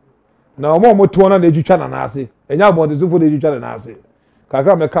wo na omo to na etwitwa na ase enya abonde so fo na etwitwa na ase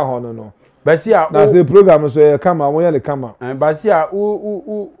kakra me ka ho no basi a na se program so e kama wo ye le kama basi a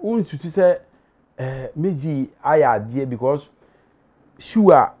unsutu se meji aya ade because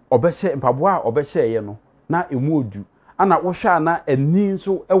sure obehye mpaboa obehye ye no na emu odu ana wo hwa na ani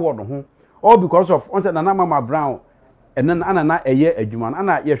so ewo no ho all because of on say Nana Mama Brown and then na eye adwuma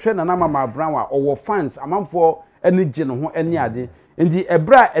ana ye hwe Nana Mama Brown a owo fans amamfo ani gye no ho ani ade ndi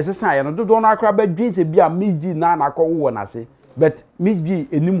ebra esesa ye no dodo no akra ba dwen se bia Miss G na akọ wo na se but Miss G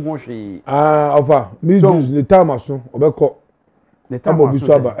enim ho hwe ofa Miss G le time aso obekọ le time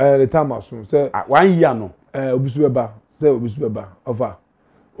aso le time aso se 1 year no obisu beba se obisu beba ofa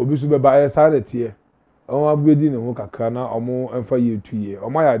obisu beba sa na tie on abudi ne ho kakra na omo emfa ye tuye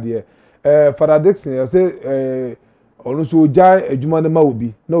omo ya de Father Dixon ya say onu so jai adwuma ne ma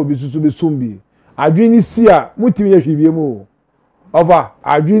obi na obi susu be sombi adwini si a mutimi ye hwebie mu over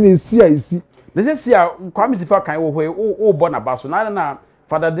adwini si a isi ne se si a kwami sifa kan wo hwe o bo na baso na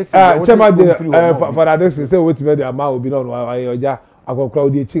Father Dixon chema de Father Dixon say wetime de ama obi na no oja akokra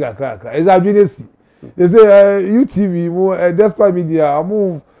odi echi kakra is adwini si they say UTV mu despite media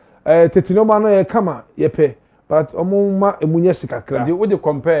amu tetinoma no ye kama ye pe but omo ma emunye sikakra they would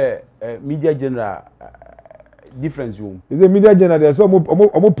compare media general difference room is a media general there so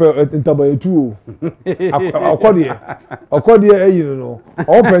omo pe ntabayetu akodi eyi no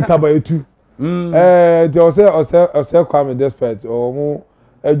omo pe ntabayetu they ose kwame despite omo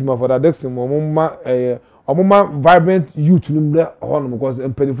adwuma for that Dixon omo ma vibrant youth number honum because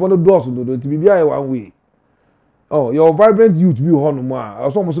empedifo no doors do ti bibia e one way oh your vibrant youth bi honum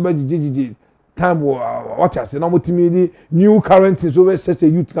a so mo so be jijiji time watch us na motimi di new current so we say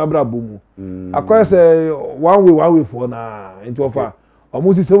youth na bra bomu akwai say one way for na into offer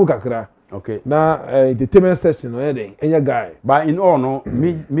almost say kakra okay na entertainment section no enya guy but in all no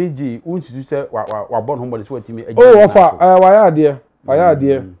Miss G unsusu say wa born homebody so watimi oh offer waya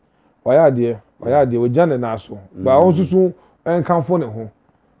de we jane na so ba unsusu enkanfo ne ho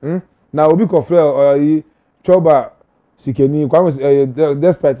na obi kofre yi choba sikeni kwa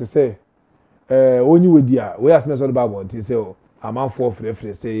despite say onyi wedi a we as mess all the bible ti say o amanfo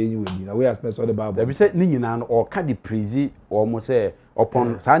frefre say enyi wedi na we as mess all the bible be say ni nyina no o ka di praise o mo say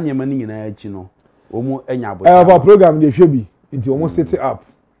upon sa nyema ni nyina achi no omu enya abo our program dey hwe bi nti omu set up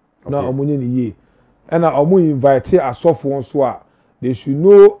na omu nye ni ye and omu invite asofo nso a they should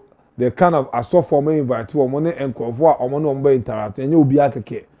know the kind of asofo omu invite omu ne enkofo a omu no omu interact enye obi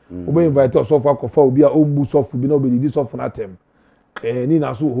akeke omu invite asofo akofa obi a ombu sofo bi na obi di sofo na tem ni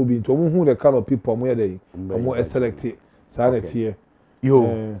na so obi nti omu hu the kind of people omu ye dey omu select sa na tie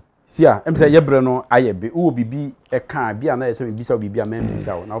yo sia em say yebre no ayebe wo bibi e kan bia na yese bibi sa bibi amem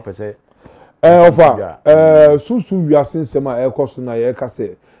bisa wo na wo pese ofa susu wiase nsem a ekoso na ye ka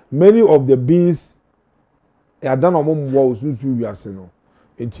say many of the beings ya dan omo mwo susu wiase no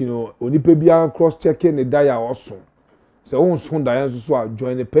enti no onipa bia cross checking ne dia oso se won so da yan so a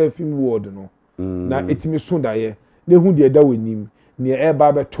join the perfume world no na etimi so da ye na hu de da wanim ne e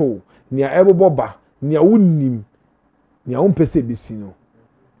ba beto ne e boboba ne wonnim ne won pese bisi no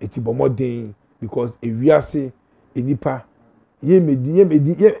eti bomodin because ewiase enipa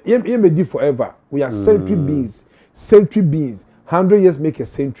yemedi forever. We are century beings. 100 years make a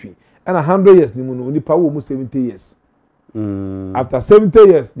century. And 100 years ni muno onipa wo mu 70 years. After 70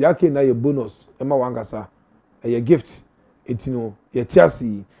 years, the ake na ye bonus. Ema wangasa. A gift. Etino, ye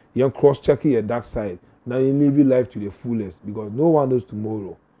tiasi, ye cross checking your dark side. Now you live your life to the fullest because no one knows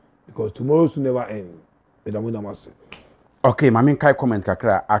tomorrow. Because tomorrow will never end. Okay, mami kai comment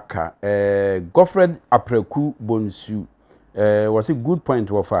kakra aka. Godfred Apreku Bonsu. Was a good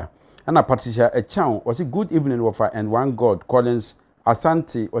point offer. And a Patricia Echang was a good evening offer. And one God Collins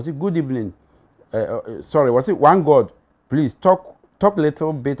Asante was a good evening. Sorry, was it one God? Please talk a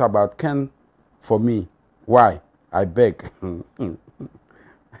little bit about Ken for me. Why? I beg.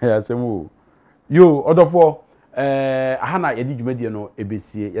 Yo, other for Hana Edi Jumedia no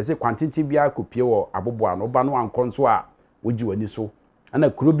ABC. Yes, a quantity bia copia or Aboboa no Bano and Consoa would you any so. And a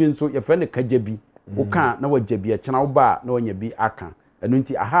Caribbean so your friend Kajebi. Oka na wajebi chana oba na onye bi aka enu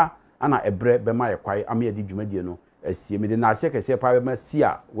nti aha ana ebre be ma yekwai ama yedi dwumadie no asie me de na asie kese pa be ma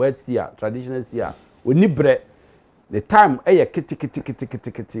sia word sia traditional sia oni bre the time eye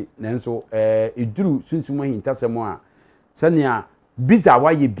kiti nanso eduru sunsumo hintasem a sania biza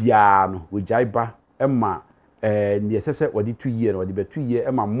waye bia no wojai ba ema ne yesese wodi 2 year wodi be 2 year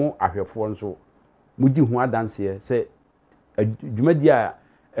ema mo ahwefo nso mudi hu adanse se dwumadie a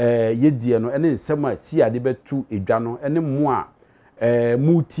yedie no ene nsem a si ade betu edwa no ene mo a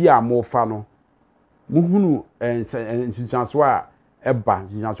muti a mo fa no muhunu nsusuaso a eba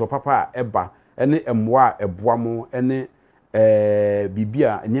nsusuaso papa a eba ene emmo a eboa mo ene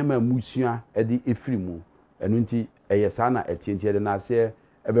bibia nyema musua ede efiri mu enu nti eyesa na etienti ede na ase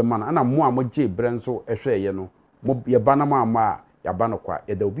ebe ma na mo a mo je bre nso ehweye no mo ye ba na ma ama ya ba no kwa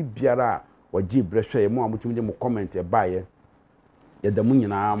ede obi biara a waje bre hweye mo a mo tumi je mo comment e baaye yedamu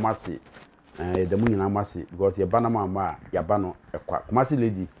nyina amase because ye bana mama ya bano ekwa kumasi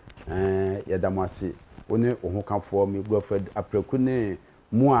lady yedamu ase one oho kanfo mi Godfred Apreku ne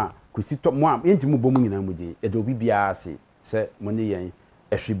mo a kusito mo a enti mu bomu nyina mu je yeda obi bia ase se mo ne yen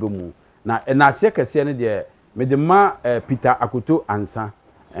ehwebe mu na na ase kase ne de me de ma Peter Akoto ansa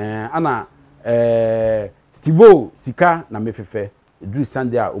ana Stivo sika na mefefe dru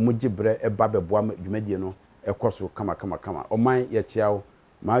Sunday a omoje bre eba beboa dwumadie no ekoso kama oman ye chiao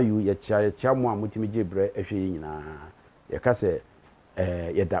mayu ye chia mo amutimi jebre ehwe nyina ye ka se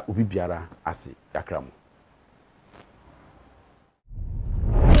yeda obi biara ase yakra mo